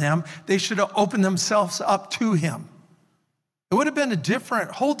hid from him. They should have opened themselves up to him. It would have been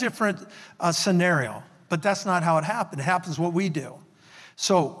a whole different scenario, but that's not how it happened. It happens what we do.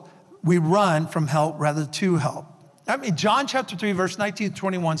 So we run from help rather than to help. I mean, John chapter 3, verse 19 to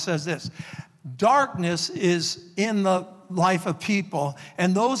 21 says this: darkness is in the life of people,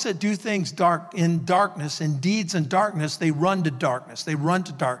 and those that do things in darkness, in deeds in darkness, they run to darkness. They run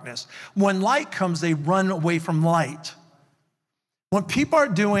to darkness. When light comes, they run away from light. When people are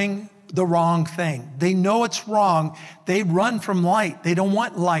doing the wrong thing, they know it's wrong, they run from light. They don't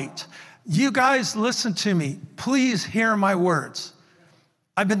want light. You guys, listen to me. Please hear my words.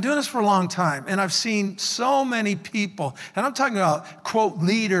 I've been doing this for a long time, and I've seen so many people, and I'm talking about, quote,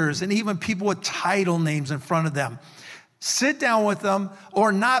 leaders and even people with title names in front of them, sit down with them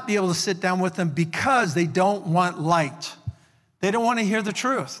or not be able to sit down with them because they don't want light. They don't want to hear the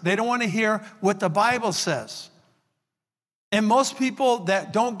truth. They don't want to hear what the Bible says. And most people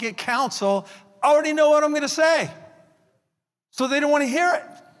that don't get counsel already know what I'm going to say, so they don't want to hear it.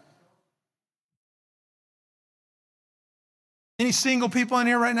 Any single people in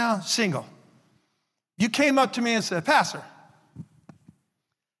here right now? Single. You came up to me and said, Pastor,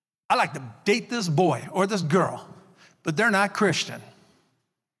 I like to date this boy or this girl, but they're not Christian.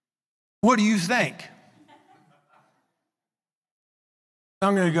 What do you think?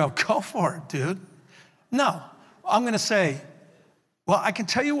 I'm going to go for it, dude. No, I'm going to say, well, I can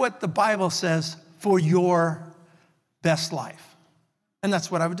tell you what the Bible says for your best life. And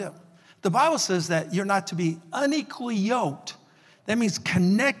that's what I would do. The Bible says that you're not to be unequally yoked. That means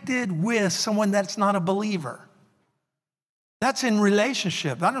connected with someone that's not a believer. That's in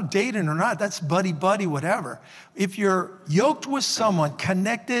relationship. I don't dating or not. That's buddy, whatever. If you're yoked with someone,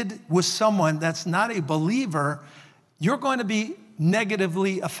 connected with someone that's not a believer, you're going to be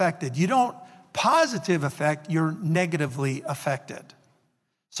negatively affected. You don't positive affect, you're negatively affected.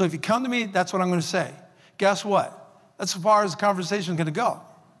 So if you come to me, that's what I'm going to say. Guess what? That's as far as the conversation is going to go.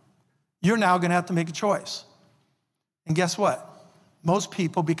 You're now going to have to make a choice. And guess what? Most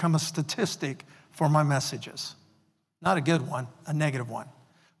people become a statistic for my messages. Not a good one, a negative one.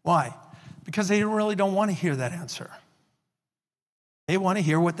 Why? Because they really don't want to hear that answer. They want to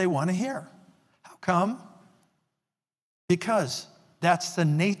hear what they want to hear. How come? Because that's the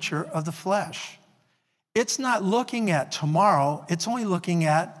nature of the flesh. It's not looking at tomorrow, it's only looking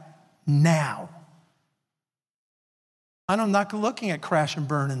at now. I'm not looking at crash and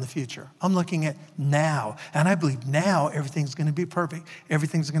burn in the future. I'm looking at now. And I believe now everything's going to be perfect.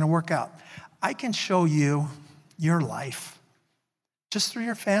 Everything's going to work out. I can show you your life just through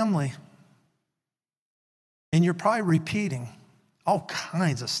your family. And you're probably repeating all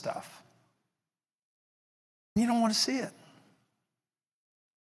kinds of stuff. You don't want to see it.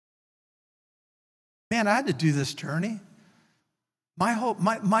 Man, I had to do this journey. My whole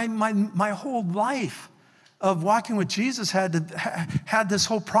life of walking with Jesus had this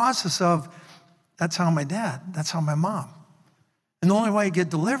whole process of, that's how my dad, that's how my mom. And the only way I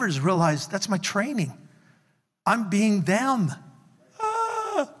get delivered is realize that's my training. I'm being them.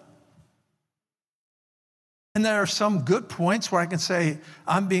 And there are some good points where I can say,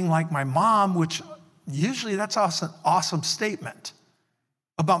 I'm being like my mom, which usually that's an awesome statement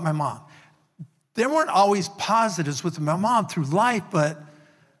about my mom. There weren't always positives with my mom through life, but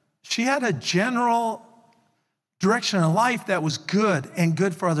she had a general direction in life that was good and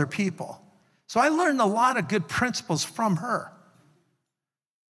good for other people. So I learned a lot of good principles from her.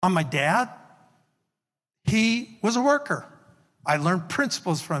 On my dad, he was a worker. I learned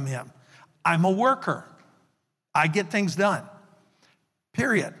principles from him. I'm a worker. I get things done.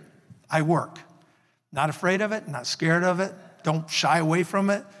 Period. I work. Not afraid of it, not scared of it. don't shy away from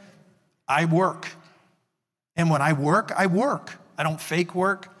it. I work. And when I work, I work. I don't fake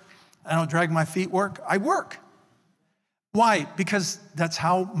work. I don't drag my feet work. I work. Why? Because that's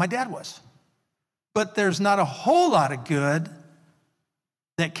how my dad was. But there's not a whole lot of good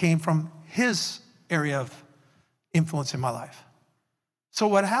that came from his area of influence in my life. So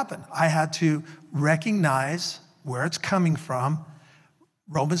what happened? I had to recognize where it's coming from.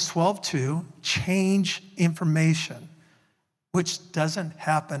 Romans 12:2, change information, which doesn't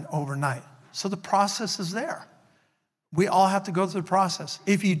happen overnight. So the process is there. We all have to go through the process.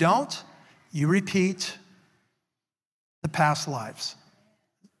 If you don't, you repeat the past lives.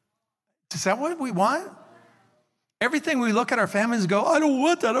 Is that what we want? Everything we look at our families and go, I don't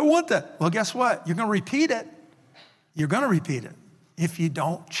want that, I want that. Well, guess what? You're going to repeat it. You're going to repeat it if you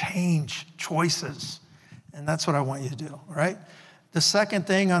don't change choices. And that's what I want you to do, right? The second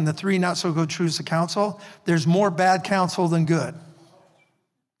thing on the 3 not so good truths of counsel, there's more bad counsel than good.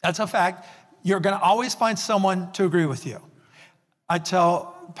 That's a fact. You're going to always find someone to agree with you. I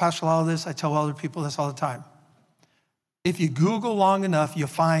tell Pastor Lyle this, I tell other people this all the time. If you Google long enough, you'll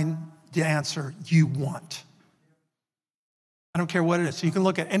find the answer you want. I don't care what it is. So you can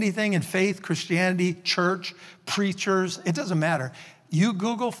look at anything in faith, Christianity, church, preachers, it doesn't matter. You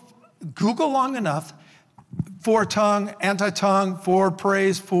Google long enough, for tongue, anti-tongue, for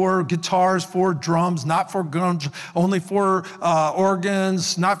praise, for guitars, for drums, not for guns, only for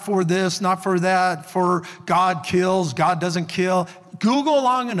organs, not for this, not for that, for God kills, God doesn't kill. Google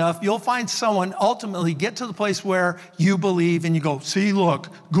long enough, you'll find someone ultimately get to the place where you believe and you go, see, look,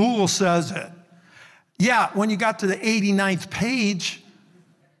 Google says it. Yeah, when you got to the 89th page,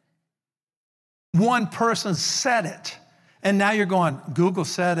 one person said it. And now you're going, Google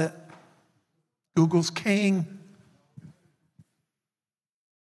said it. Google's king.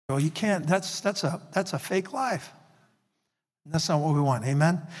 Well, you can't, that's a fake life. That's not what we want,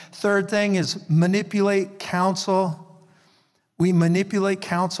 amen? Third thing is manipulate counsel. We manipulate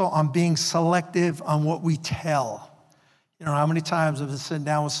counsel on being selective on what we tell. You know how many times I've been sitting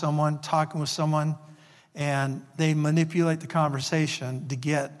down with someone, talking with someone, and they manipulate the conversation to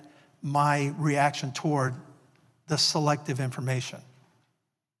get my reaction toward the selective information.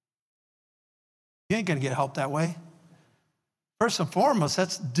 You ain't gonna get help that way. First and foremost,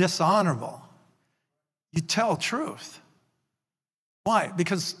 that's dishonorable. You tell truth. Why?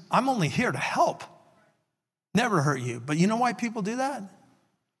 Because I'm only here to help, never hurt you. But you know why people do that?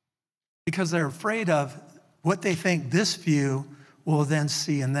 Because they're afraid of what they think this view will then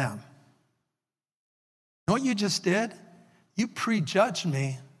see in them. You know what you just did? You prejudged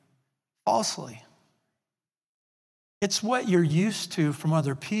me falsely. It's what you're used to from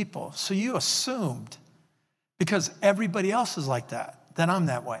other people. So you assumed, because everybody else is like that I'm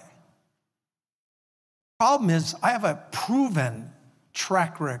that way. Problem is, I have a proven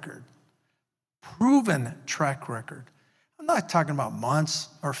track record. Proven track record. I'm not talking about months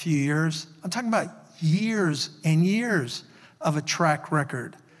or a few years. I'm talking about years and years of a track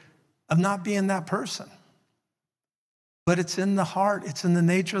record of not being that person. But it's in the heart, it's in the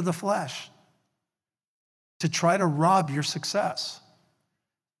nature of the flesh to try to rob your success.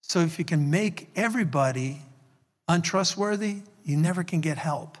 So if you can make everybody untrustworthy, you never can get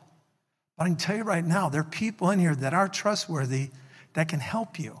help. But I can tell you right now, there are people in here that are trustworthy that can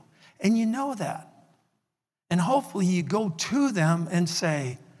help you. And you know that. And hopefully you go to them and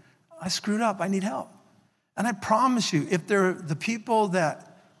say, I screwed up, I need help. And I promise you, if they're the people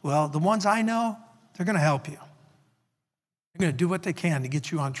that, well, the ones I know, they're gonna help you. They're gonna do what they can to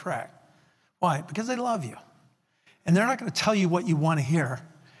get you on track. Why? Because they love you. And they're not gonna tell you what you wanna hear.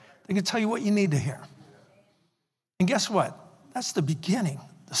 They're gonna tell you what you need to hear. And guess what? That's the beginning,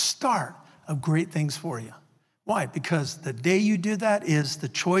 the start of great things for you. Why? Because the day you do that is the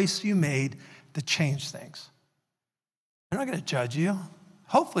choice you made to change things. They're not gonna judge you.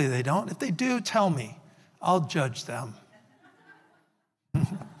 Hopefully they don't. If they do, tell me. I'll judge them.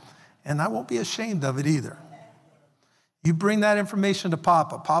 And I won't be ashamed of it either. You bring that information to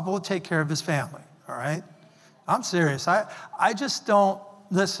Papa. Papa will take care of his family, all right? I'm serious. I just don't,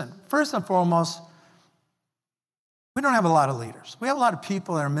 listen, first and foremost, we don't have a lot of leaders. We have a lot of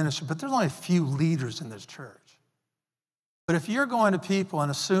people that are ministry, but there's only a few leaders in this church. But if you're going to people and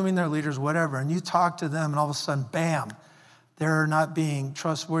assuming they're leaders, whatever, and you talk to them and all of a sudden, bam, they're not being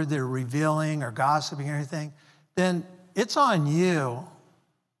trustworthy, they're revealing or gossiping or anything, then it's on you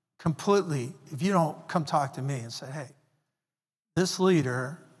completely if you don't come talk to me and say, hey, this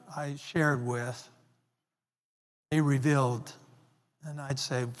leader I shared with, they revealed, and I'd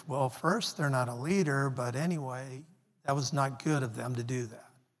say, well, first, they're not a leader, but anyway, that was not good of them to do that.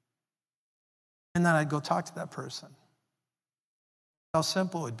 And then I'd go talk to that person. How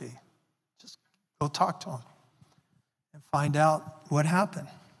simple it would be. Just go talk to them and find out what happened.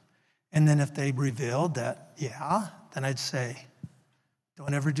 And then if they revealed that, yeah, then I'd say,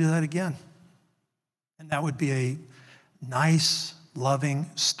 don't ever do that again. And that would be a nice, loving,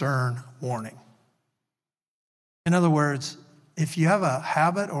 stern warning. In other words, if you have a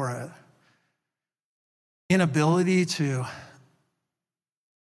habit or an inability to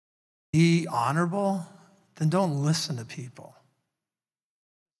be honorable, then don't listen to people.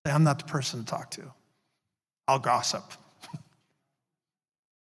 Say, I'm not the person to talk to. I'll gossip.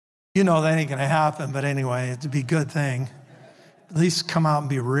 You know that ain't going to happen, but anyway, it'd be a good thing. At least come out and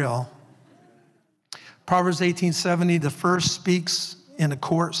be real. Proverbs 18:70, the first speaks in a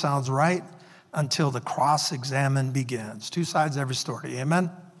court sounds right until the cross-examine begins. Two sides to every story, amen?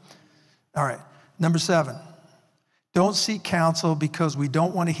 All right, number 7. Don't seek counsel because we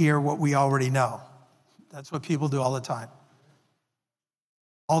don't want to hear what we already know. That's what people do all the time.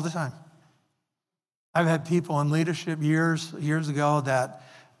 All the time. I've had people in leadership years ago that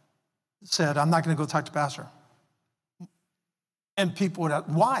said, I'm not going to go talk to pastor. And people would ask,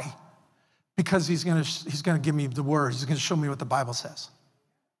 why? Because he's going to give me the word. He's going to show me what the Bible says.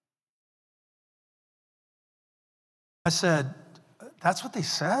 I said, that's what they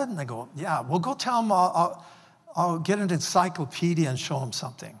said? And they go, yeah, well, go tell them I'll get an encyclopedia and show them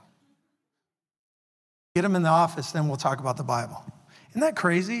something. Get them in the office, then we'll talk about the Bible. Isn't that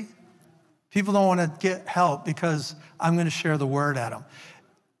crazy? People don't want to get help because I'm going to share the word at them.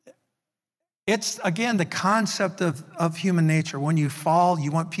 It's, again, the concept of human nature. When you fall,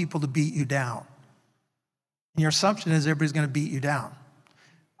 you want people to beat you down. And your assumption is everybody's going to beat you down.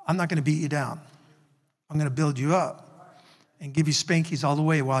 I'm not going to beat you down. I'm going to build you up and give you spankies all the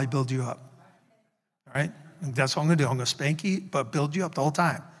way while I build you up. All right? And that's what I'm going to do. I'm going to spank you, but build you up the whole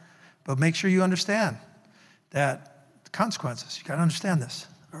time. But make sure you understand that the consequences. You got to understand this.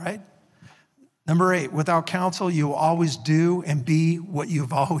 All right? Number 8, without counsel, you will always do and be what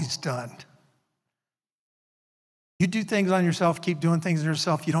you've always done. You do things on yourself, keep doing things on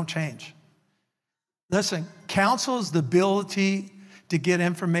yourself, you don't change. Listen, counsel is the ability to get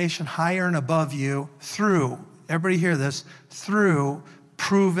information higher and above you through, everybody hear this, through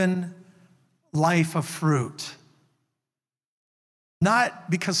proven life of fruit. Not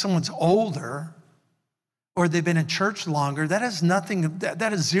because someone's older or they've been in church longer. That has nothing, that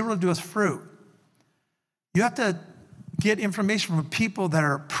has zero to do with fruit. You have to get information from people that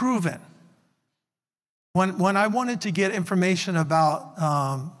are proven. When I wanted to get information about,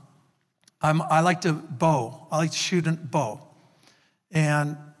 I like to bow. I like to shoot a bow.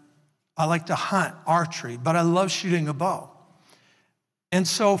 And I like to hunt, archery, but I love shooting a bow. And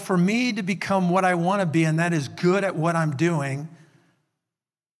so for me to become what I want to be, and that is good at what I'm doing,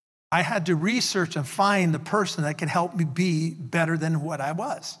 I had to research and find the person that could help me be better than what I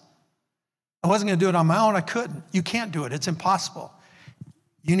was. I wasn't going to do it on my own. I couldn't. You can't do it. It's impossible.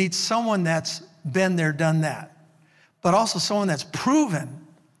 You need someone that's been there, done that, but also someone that's proven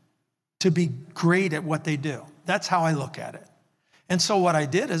to be great at what they do. That's how I look at it. And so what I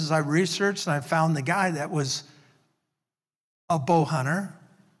did is I researched and I found the guy that was a bow hunter,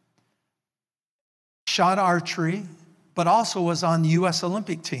 shot archery, but also was on the U.S.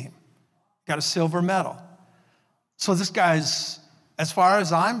 Olympic team, got a silver medal. So this guy's, as far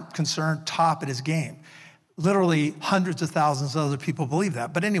as I'm concerned, top at his game. Literally hundreds of thousands of other people believe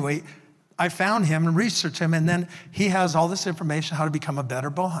that. But anyway, I found him and researched him, and then he has all this information how to become a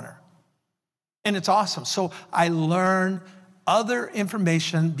better bow hunter. And it's awesome. So I learned other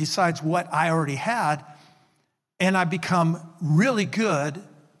information besides what I already had, and I become really good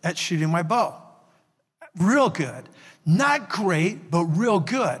at shooting my bow. Real good. Not great, but real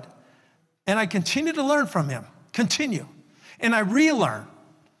good. And I continue to learn from him. Continue. And I relearn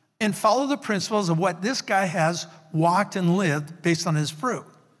and follow the principles of what this guy has walked and lived based on his fruit.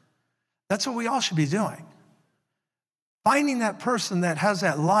 That's what we all should be doing. Finding that person that has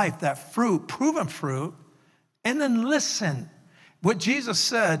that life, that fruit, proven fruit, and then listen. What Jesus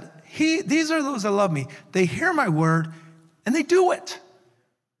said, these are those that love me. They hear my word and they do it.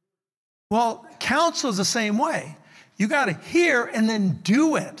 Well, counsel is the same way. You got to hear and then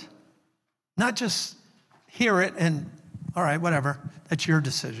do it. Not just hear it and, all right, whatever. That's your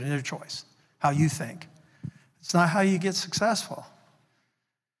decision, your choice, how you think. It's not how you get successful.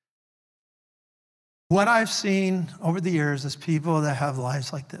 What I've seen over the years is people that have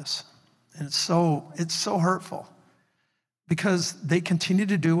lives like this. And it's so hurtful because they continue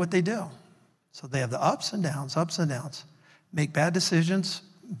to do what they do. So they have the ups and downs, make bad decisions,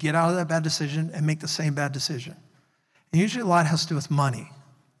 get out of that bad decision, and make the same bad decision. And usually a lot has to do with money.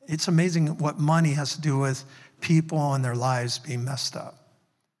 It's amazing what money has to do with people and their lives being messed up.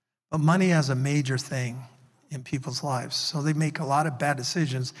 But money has a major thing in people's lives. So they make a lot of bad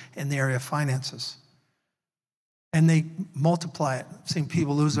decisions in the area of finances. And they multiply it. I've seen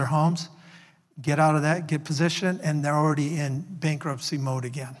people lose their homes, get out of that, get positioned, and they're already in bankruptcy mode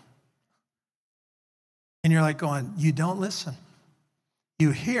again. And you're like going, you don't listen.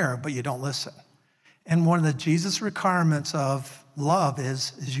 You hear, but you don't listen. And one of the Jesus requirements of love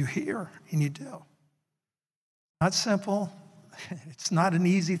is you hear and you do. Not simple. It's not an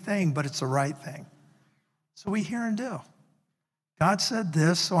easy thing, but it's the right thing. So we hear and do. God said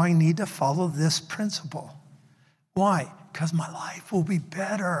this, so I need to follow this principle. Why? Because my life will be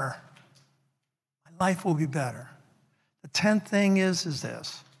better. My life will be better. The 10th thing is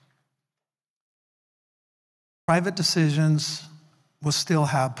this. Private decisions will still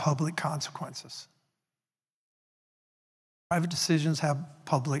have public consequences. Private decisions have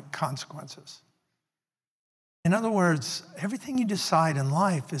public consequences. In other words, everything you decide in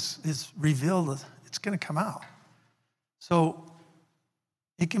life is revealed. It's going to come out. So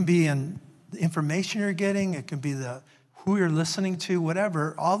it can be in the information you're getting. It can be who you're listening to,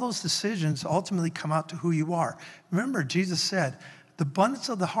 whatever. All those decisions ultimately come out to who you are. Remember, Jesus said, the abundance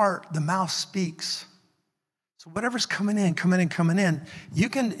of the heart, the mouth speaks. So whatever's coming in, you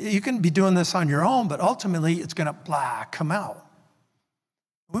can be doing this on your own, but ultimately it's going to come out.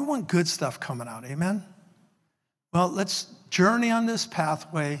 We want good stuff coming out, amen? Well, let's journey on this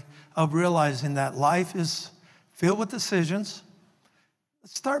pathway of realizing that life is filled with decisions.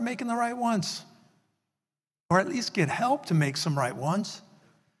 Let's start making the right ones, or at least get help to make some right ones.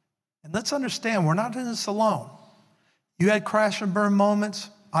 And let's understand, we're not in this alone. You had crash and burn moments.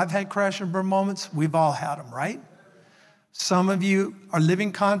 I've had crash and burn moments. We've all had them, right? Some of you are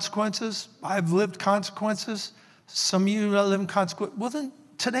living consequences. I've lived consequences. Some of you are living consequences. Well, then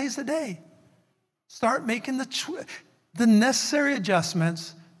today's the day. Start making the necessary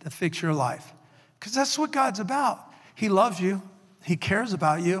adjustments to fix your life. Because that's what God's about. He loves you. He cares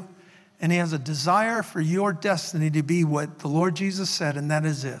about you. And he has a desire for your destiny to be what the Lord Jesus said, and that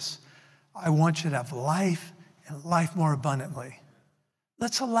is this. I want you to have life and life more abundantly.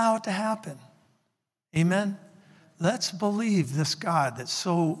 Let's allow it to happen. Amen? Let's believe this God that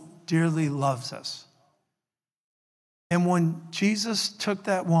so dearly loves us. And when Jesus took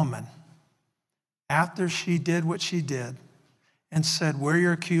that woman, after she did what she did, and said, where are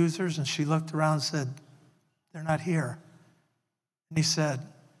your accusers? And she looked around and said, they're not here. And he said,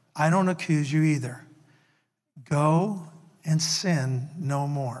 I don't accuse you either. Go and sin no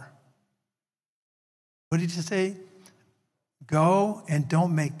more. What did he say? Go and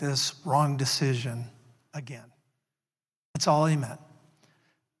don't make this wrong decision again. That's all he meant.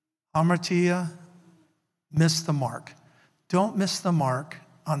 Hamartia, miss the mark. Don't miss the mark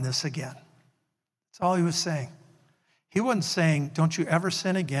on this again. That's all he was saying. He wasn't saying, don't you ever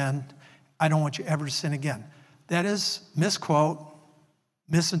sin again. I don't want you ever to sin again. That is misquote,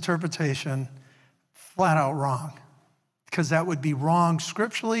 misinterpretation, flat out wrong. Because that would be wrong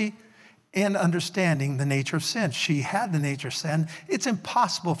scripturally and understanding the nature of sin. She had the nature of sin. It's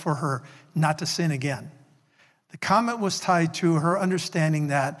impossible for her not to sin again. The comment was tied to her understanding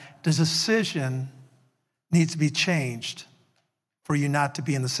that the decision needs to be changed for you not to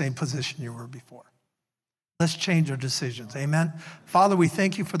be in the same position you were before. Let's change our decisions, amen? Father, we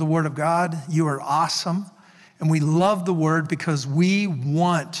thank you for the word of God. You are awesome, and we love the word because we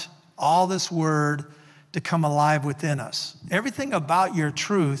want all this word to come alive within us. Everything about your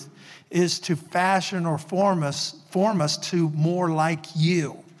truth is to fashion or form us to more like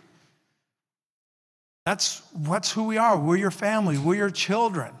you. That's who we are. We're your family. We're your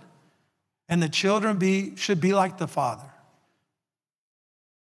children. And the children should be like the Father.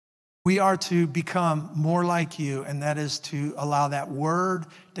 We are to become more like you, and that is to allow that word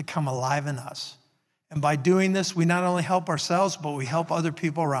to come alive in us. And by doing this, we not only help ourselves, but we help other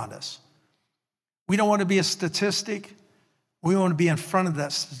people around us. We don't want to be a statistic. We want to be in front of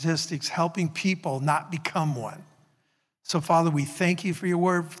that statistics, helping people not become one. So, Father, we thank you for your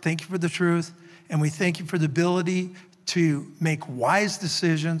word. Thank you for the truth. And we thank you for the ability to make wise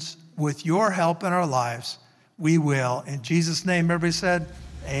decisions with your help in our lives. We will. In Jesus' name, everybody said,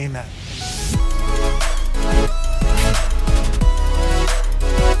 amen.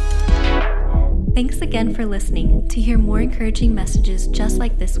 Thanks again for listening. To hear more encouraging messages just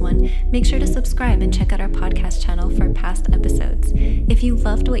like this one, make sure to subscribe and check out our podcast channel for past episodes. If you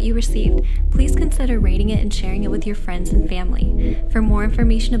loved what you received, please consider rating it and sharing it with your friends and family. For more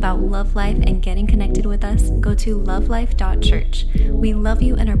information about Love Life and getting connected with us, go to lovelife.church. We love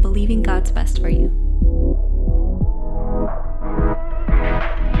you and are believing God's best for you.